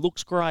 look, it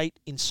looks great,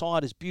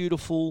 inside is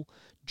beautiful,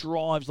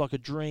 drives like a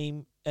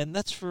dream, and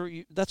that's for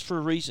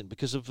a reason,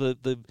 because of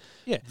the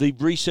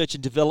research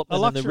and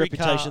development and the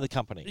reputation of the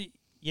company.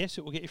 Yes,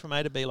 it will get you from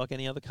A to B like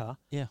any other car.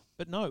 Yeah.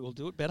 But no, it will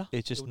do it better.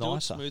 It's just It'll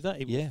nicer. do it smoother.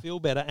 It will feel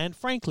better. And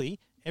frankly,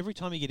 every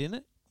time you get in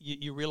it,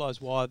 you realise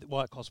why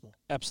it costs more.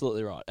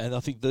 Absolutely right. And I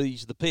think the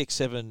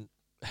PX7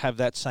 have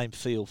that same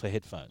feel for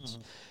headphones.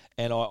 Mm-hmm.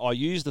 And I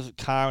use the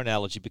car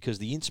analogy because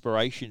the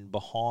inspiration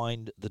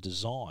behind the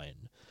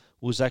design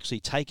was actually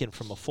taken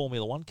from a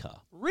Formula One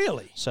car.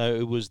 Really? So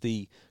it was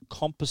the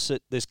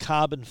composite, there's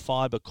carbon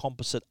fibre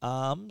composite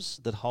arms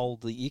that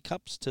hold the ear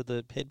cups to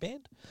the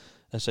headband.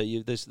 And so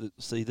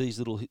see these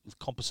little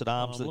composite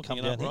arms that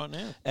come down here. Right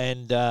now.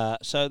 And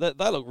so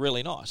they look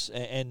really nice.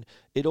 And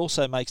it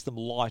also makes them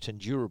light and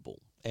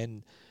durable.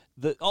 And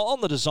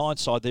on the design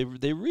side,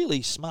 they're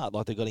really smart.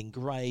 Like, they've got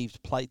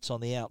engraved plates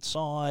on the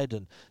outside,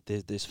 and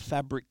there's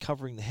fabric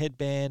covering the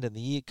headband and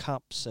the ear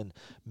cups, and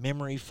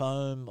memory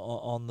foam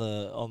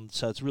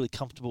so it's really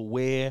comfortable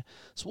wear.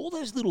 So all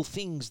those little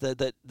things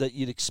that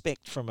you'd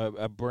expect from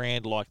a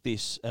brand like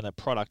this and a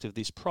product of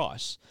this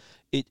price,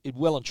 it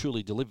well and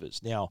truly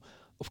delivers. Now,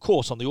 of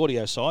course, on the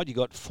audio side, you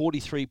got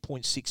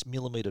 43.6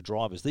 millimeter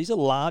drivers. These are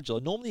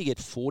larger. Normally, you get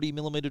 40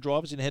 millimeter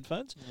drivers in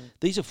headphones.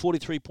 These are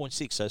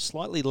 43.6, so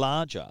slightly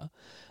larger.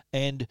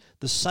 And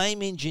the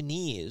same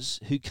engineers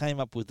who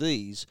came up with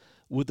these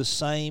were the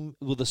same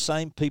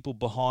people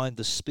behind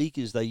the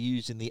speakers they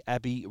use in the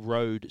Abbey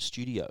Road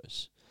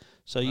studios.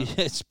 So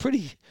it's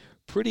pretty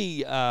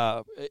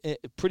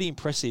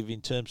impressive in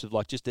terms of,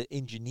 like, just the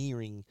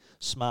engineering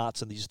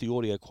smarts and just the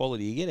audio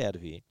quality you get out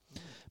of here.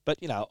 But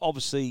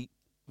obviously,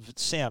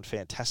 sound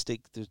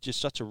fantastic. There's just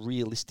such a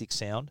realistic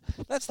sound.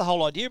 That's the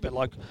whole idea of it.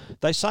 Like,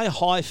 they say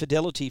high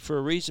fidelity for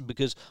a reason,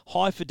 because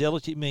high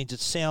fidelity means it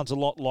sounds a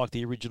lot like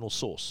the original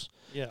source.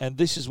 Yeah. And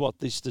this is what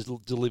this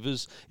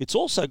delivers. It's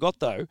also got,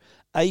 though,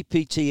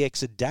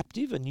 aptX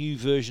Adaptive, a new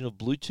version of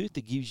Bluetooth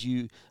that gives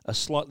you a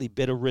slightly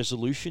better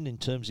resolution in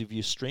terms of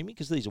your streaming,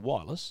 because these are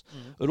wireless.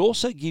 It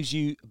also gives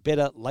you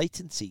better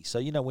latency.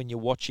 So, when you're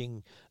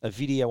watching a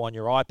video on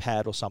your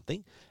iPad or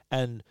something,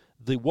 and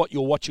what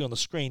you're watching on the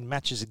screen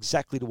matches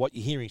exactly to what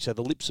you're hearing, so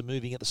the lips are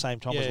moving at the same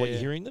time as what you're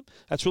hearing them.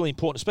 That's really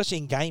important, especially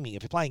in gaming.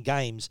 If you're playing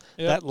games,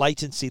 that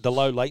latency, the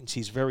low latency,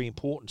 is very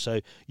important, so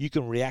you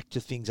can react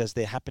to things as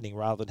they're happening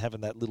rather than having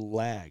that little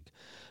lag.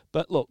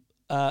 But look,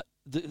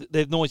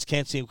 they're noise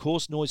cancelling, of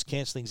course. Noise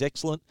cancelling is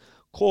excellent.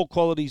 Core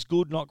quality is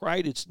good, not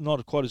great. It's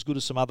not quite as good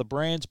as some other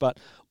brands, but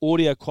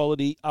audio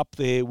quality up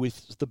there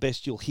with the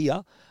best you'll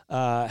hear.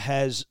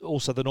 Has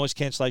also the noise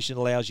cancellation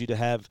allows you to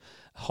have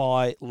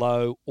high,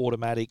 low,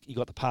 automatic. You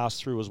got the pass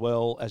through as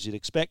well, as you'd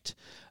expect.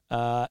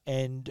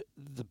 And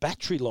the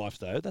battery life,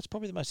 though, that's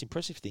probably the most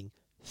impressive thing.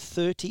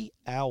 30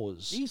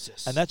 hours.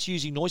 Jesus. And that's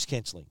using noise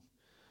cancelling.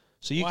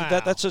 So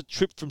that's a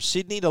trip from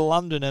Sydney to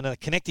London and a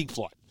connecting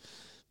flight.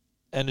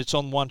 And it's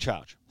on one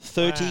charge.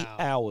 30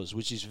 hours,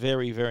 which is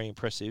very, very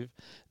impressive.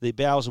 The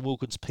Bowers &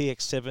 Wilkins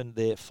PX7,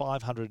 they're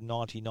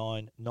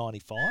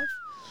 $599.95,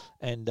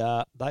 and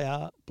they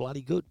are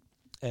bloody good.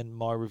 And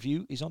my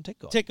review is on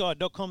TechGuide.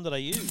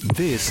 TechGuide.com.au.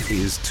 This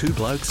is Two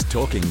Blokes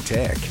Talking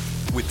Tech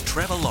with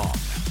Trevor Long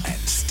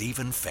and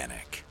Stephen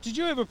Fennick. Did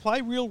you ever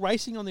play Real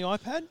Racing on the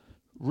iPad?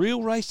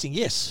 Real Racing,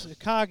 yes. A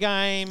car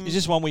game. Is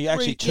this one where you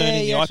actually turn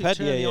in the iPad?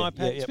 Turn the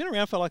iPad. It's been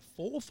around for like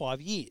 4 or 5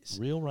 years.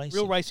 Real Racing.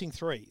 Real Racing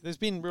 3. There's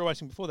been Real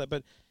Racing before that,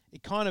 but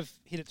it kind of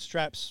hit its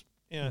straps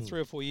 3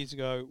 or 4 years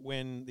ago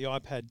when the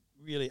iPad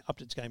really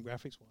upped its game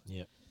graphics-wise.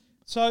 Yeah.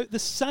 So the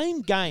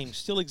same game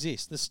still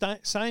exists. The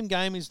same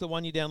game is the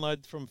one you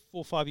downloaded from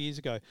 4 or 5 years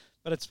ago,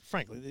 but it's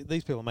frankly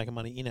these people are making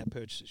money in-app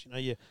purchases.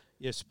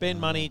 You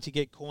spend money to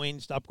get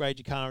coins to upgrade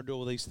your car and do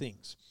all these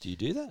things. Do you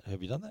do that?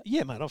 Have you done that?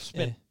 Yeah, mate. I've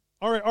spent. Yeah.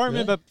 I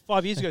remember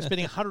 5 years ago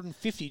spending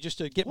 $150 just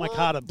to get my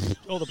car to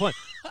all the point,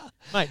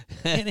 mate.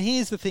 And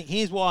here's the thing.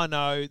 Here's why I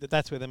know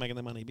that's where they're making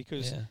their money,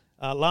 because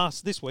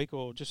this week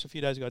or just a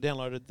few days ago, I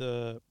downloaded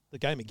the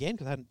game again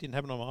because I didn't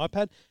have it on my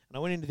iPad, and I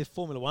went into the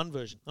Formula One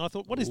version. And I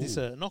thought, what is this,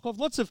 a knockoff?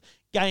 Lots of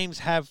games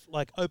have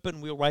like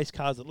open wheel race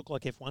cars that look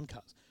like F1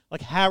 cars.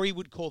 Like Harry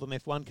would call them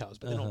F1 cars,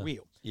 but they're not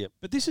real. Yep.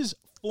 But this is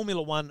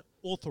Formula One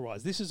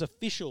authorized. This is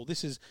official.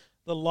 This is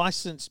the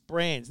licensed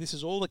brands. This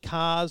is all the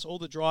cars, all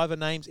the driver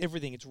names,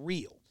 everything. It's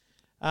real.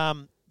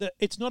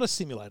 It's not a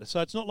simulator, so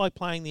it's not like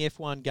playing the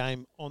F1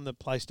 game on the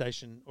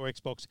PlayStation or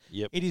Xbox.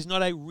 Yep. It is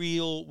not a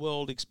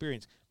real-world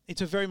experience. It's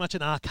very much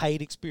an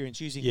arcade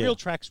experience using real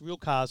tracks, real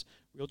cars,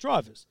 real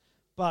drivers.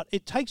 But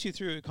it takes you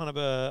through kind of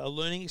a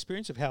learning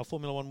experience of how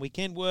Formula One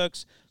weekend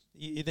works.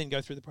 You then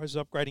go through the process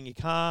of upgrading your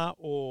car,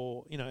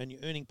 and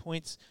you're earning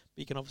points.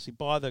 But you can obviously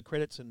buy the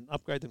credits and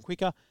upgrade them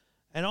quicker.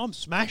 And I'm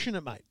smashing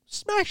it, mate.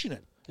 Smashing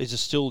it. Is it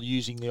still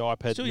using the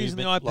iPad? Still using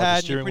the iPad, like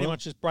and you pretty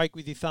much just brake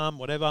with your thumb,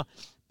 whatever.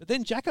 But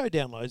then Jacko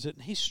downloads it,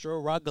 and he's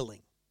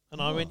struggling.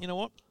 And I went, you know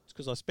what? It's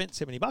because I spent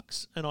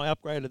 $70 and I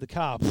upgraded the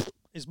car.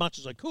 as much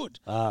as I could.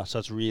 So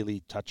it's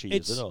really touchy,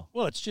 is it? Or?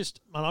 Well, it's just,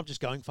 man, I'm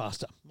just going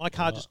faster. My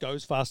car just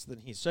goes faster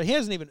than his. So he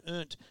hasn't even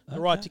earned the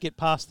right to get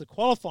past the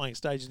qualifying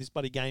stage of this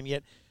bloody game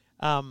yet.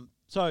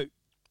 So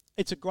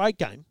it's a great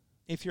game.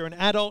 If you're an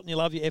adult and you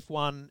love your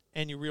F1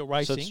 and your real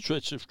racing, so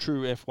it's a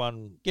true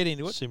F1. Get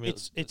into it.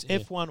 It's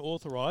F1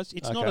 authorised.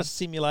 It's not a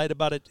simulator,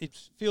 but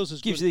it feels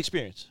as gives good. you the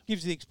experience.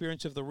 Gives you the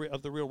experience of the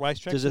real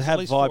racetrack. Does it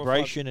have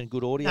vibration and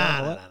good audio?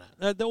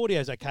 No. The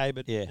audio's okay,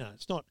 but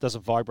it's not.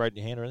 Doesn't vibrate in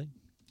your hand or anything.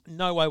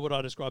 No way would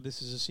I describe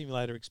this as a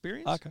simulator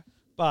experience. Okay,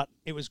 but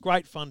it was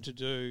great fun to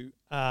do.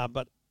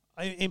 But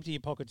empty your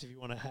pockets if you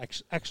want to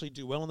actually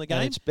do well in the game.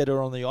 And it's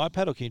better on the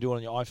iPad, or can you do it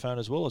on your iPhone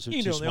as well? Or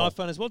you can do it on the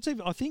iPhone as well. It's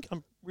even, I think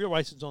Real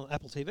Racing's on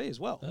Apple TV as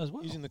well.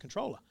 Using the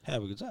controller. How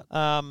good is that?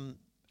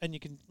 And you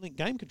can link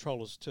game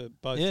controllers to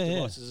both as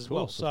devices as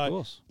well.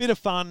 So, bit of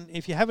fun.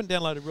 If you haven't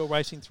downloaded Real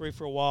Racing 3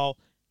 for a while,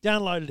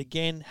 download it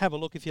again. Have a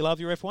look if you love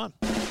your F1.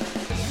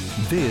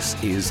 This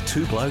is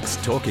Two Blokes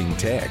Talking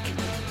Tech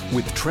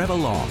with Trevor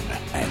Long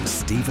and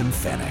Stephen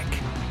Fennick.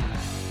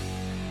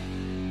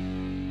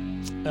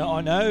 Now,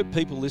 I know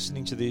people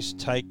listening to this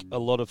take a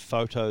lot of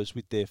photos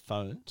with their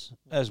phones,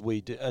 as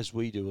we do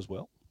as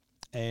well.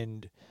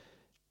 And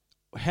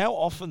how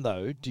often,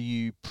 though, do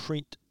you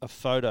print a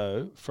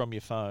photo from your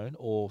phone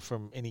or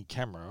from any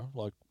camera?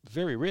 Like,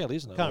 very rarely,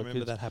 isn't it? Can't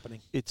remember that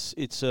happening. It's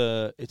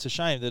a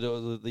shame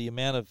that the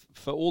amount of,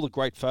 for all the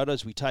great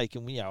photos we take,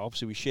 and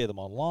obviously we share them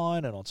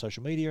online and on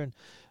social media,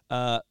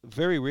 and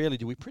very rarely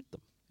do we print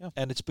them. Yeah.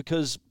 And it's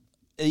because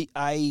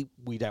A,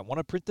 we don't want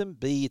to print them.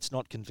 B, it's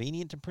not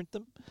convenient to print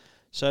them.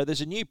 So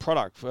there's a new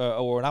product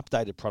or an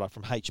updated product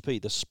from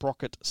HP, the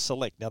Sprocket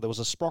Select. Now, there was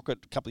a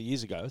Sprocket a couple of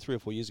years ago, 3 or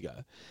 4 years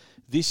ago.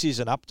 This is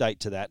an update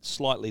to that,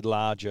 slightly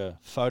larger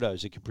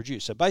photos it can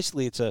produce. So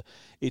basically,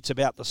 it's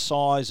about the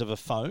size of a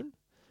phone,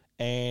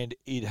 and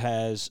it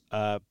has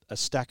a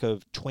stack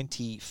of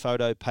 20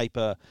 photo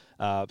paper,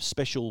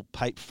 special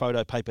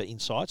photo paper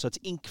inside. So it's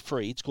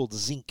ink-free. It's called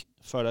Zinc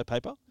photo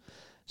paper.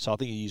 So I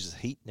think it uses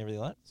heat and everything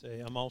like that. So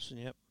emulsion,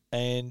 yep.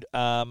 And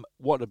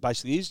what it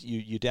basically is,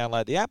 you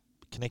download the app,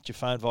 connect your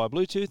phone via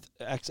Bluetooth,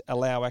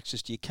 allow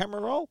access to your camera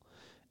roll,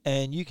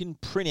 and you can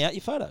print out your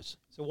photos.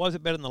 So why is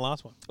it better than the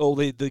last one? Well,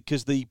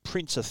 because the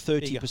prints are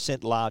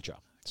 30% larger.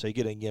 So you're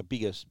getting a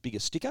bigger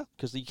sticker,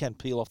 because you can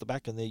peel off the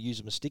back and they use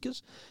them as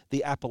stickers.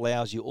 The app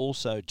allows you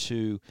also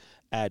to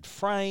add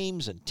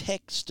frames and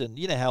text, and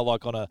you know how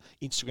like on a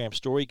Instagram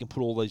story you can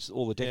put all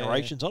the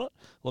decorations on it?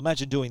 Well,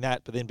 imagine doing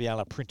that, but then be able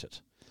to print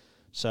it.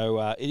 So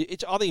I think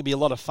it'd be a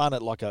lot of fun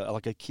at like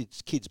a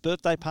kid's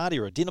birthday party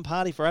or a dinner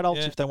party for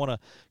adults if they want to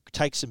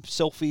take some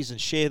selfies and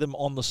share them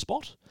on the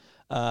spot.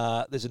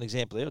 There's an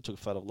example there. I took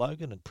a photo of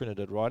Logan and printed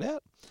it right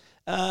out.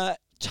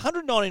 It's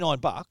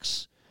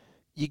 $199.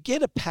 You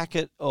get a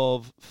packet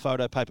of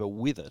photo paper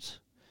with it,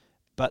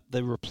 but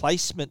the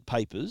replacement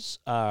papers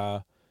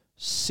are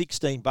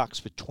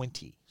 $16 for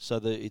 20. So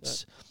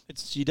it's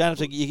you don't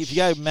have to, if you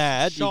go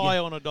mad, shy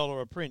on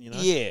 $1 a print, you know.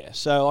 Yeah.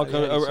 So I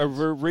got a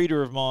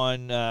reader of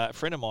mine, a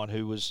friend of mine,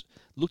 who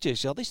looked at it and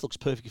said, "Oh, this looks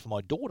perfect for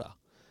my daughter.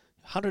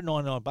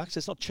 $199.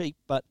 It's not cheap,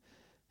 but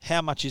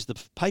how much is the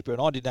paper?"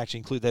 And I didn't actually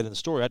include that in the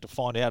story. I had to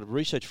find out and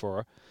research for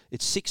her.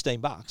 It's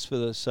 $16 for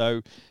the.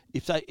 So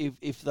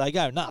if they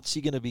go nuts,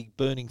 you're going to be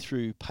burning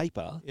through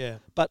paper. Yeah.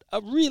 But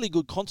a really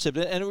good concept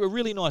and a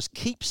really nice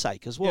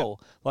keepsake as well.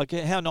 Yeah. Like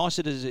how nice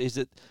it is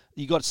that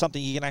you got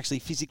something you can actually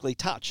physically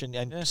touch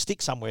and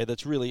stick somewhere.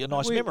 That's really a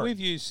nice memory. We've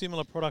used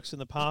similar products in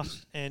the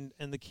past, and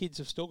the kids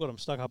have still got them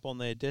stuck up on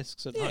their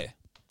desks at home.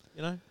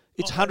 You know.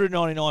 It's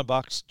 $199.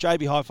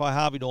 JB Hi-Fi,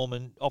 Harvey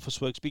Norman,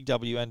 Officeworks, Big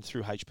W, and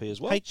through HP as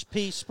well.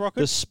 HP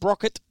Sprocket. The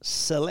Sprocket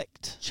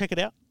Select. Check it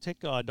out.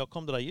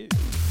 techguide.com.au.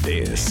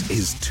 This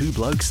is Two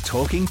Blokes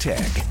Talking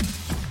Tech.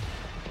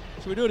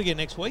 Should we do it again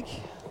next week?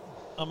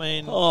 I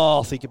mean...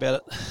 I'll think about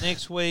it.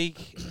 Next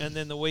week, and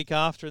then the week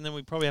after, and then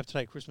we probably have to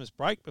take Christmas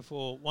break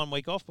before 1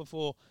 week off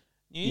before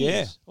New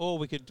Year's. Or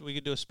we could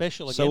do a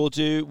special again. So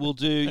we'll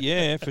do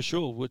yeah, for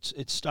sure.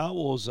 It's Star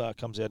Wars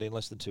comes out in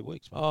less than 2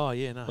 weeks. Mate. Oh,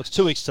 yeah, no. Well, it's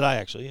 2 weeks today,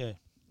 actually, yeah.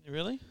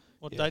 Really?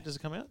 What date does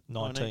it come out?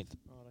 19th. Right,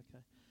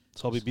 okay.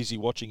 So I'll be busy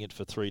watching it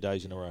for 3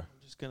 days in a row. I'm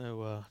just going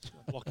to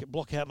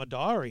block out my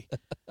diary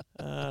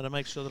to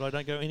make sure that I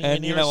don't go anywhere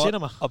near a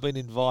cinema. I've been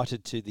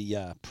invited to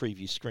the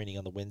preview screening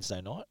on the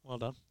Wednesday night. Well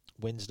done.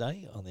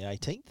 Wednesday on the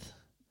 18th.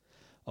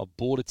 I've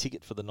bought a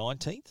ticket for the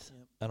 19th.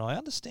 Yep. And I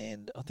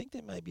understand, I think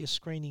there may be a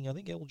screening. I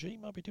think LG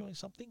might be doing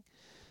something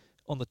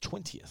on the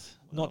 20th.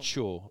 Well, Not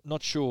sure.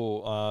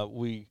 Our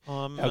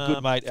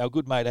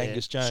good mate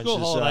Angus Jones. School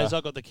holidays.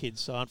 I've got the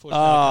kids, so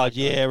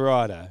unfortunately.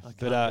 Righto.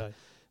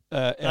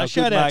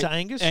 Shout out to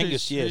Angus,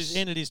 who's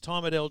ended his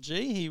time at LG.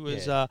 He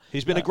was.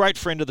 He's been a great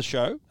friend of the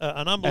show,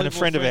 an unbelievable and a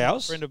friend of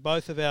ours, friend of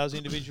both of ours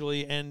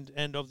individually,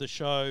 and of the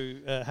show,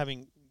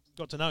 having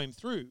got to know him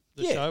through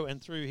the show and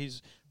through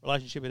his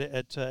relationship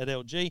at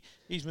LG.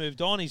 He's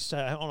moved on. He's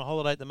on a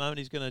holiday at the moment.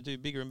 He's going to do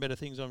bigger and better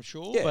things, I'm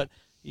sure. Yeah. But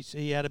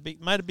he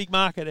made a big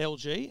mark at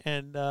LG,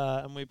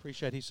 and we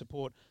appreciate his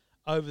support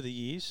over the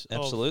years.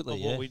 Absolutely,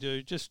 of what we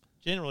do. Just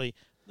generally,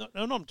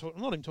 I'm not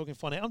even talking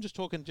finance. I'm just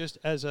talking just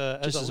as a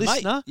Just as a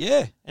listener, mate.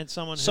 Yeah. and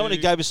someone Who who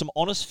gave us some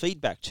honest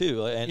feedback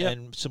too, and, Yep.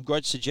 and some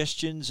great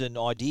suggestions and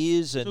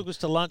ideas. And took us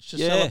to lunch to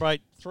Yeah.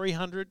 celebrate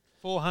 300,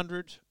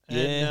 400,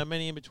 Yeah. and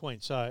many in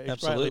between. So it's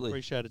Absolutely. greatly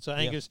appreciated. So Yeah.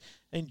 Angus,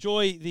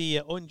 enjoy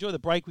the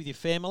break with your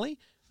family.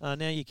 Now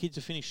your kids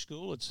have finished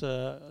school. It's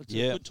a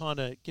good time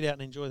to get out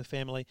and enjoy the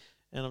family.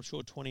 And I'm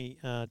sure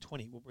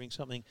 2020 will bring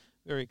something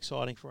very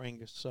exciting for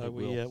Angus. So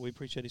we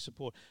appreciate his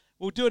support.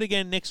 We'll do it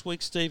again next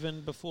week,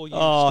 Stephen, before you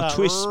start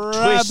twist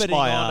rabbiting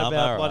my on arm.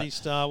 about All bloody right.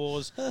 Star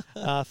Wars.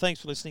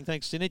 Thanks for listening.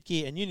 Thanks to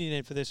Netgear and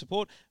Unionet for their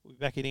support. We'll be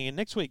back again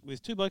next week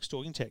with Two Blokes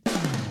Talking Tech.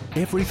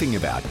 Everything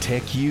about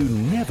tech you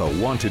never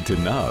wanted to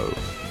know.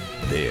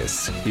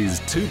 This is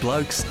Two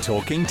Blokes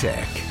Talking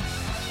Tech.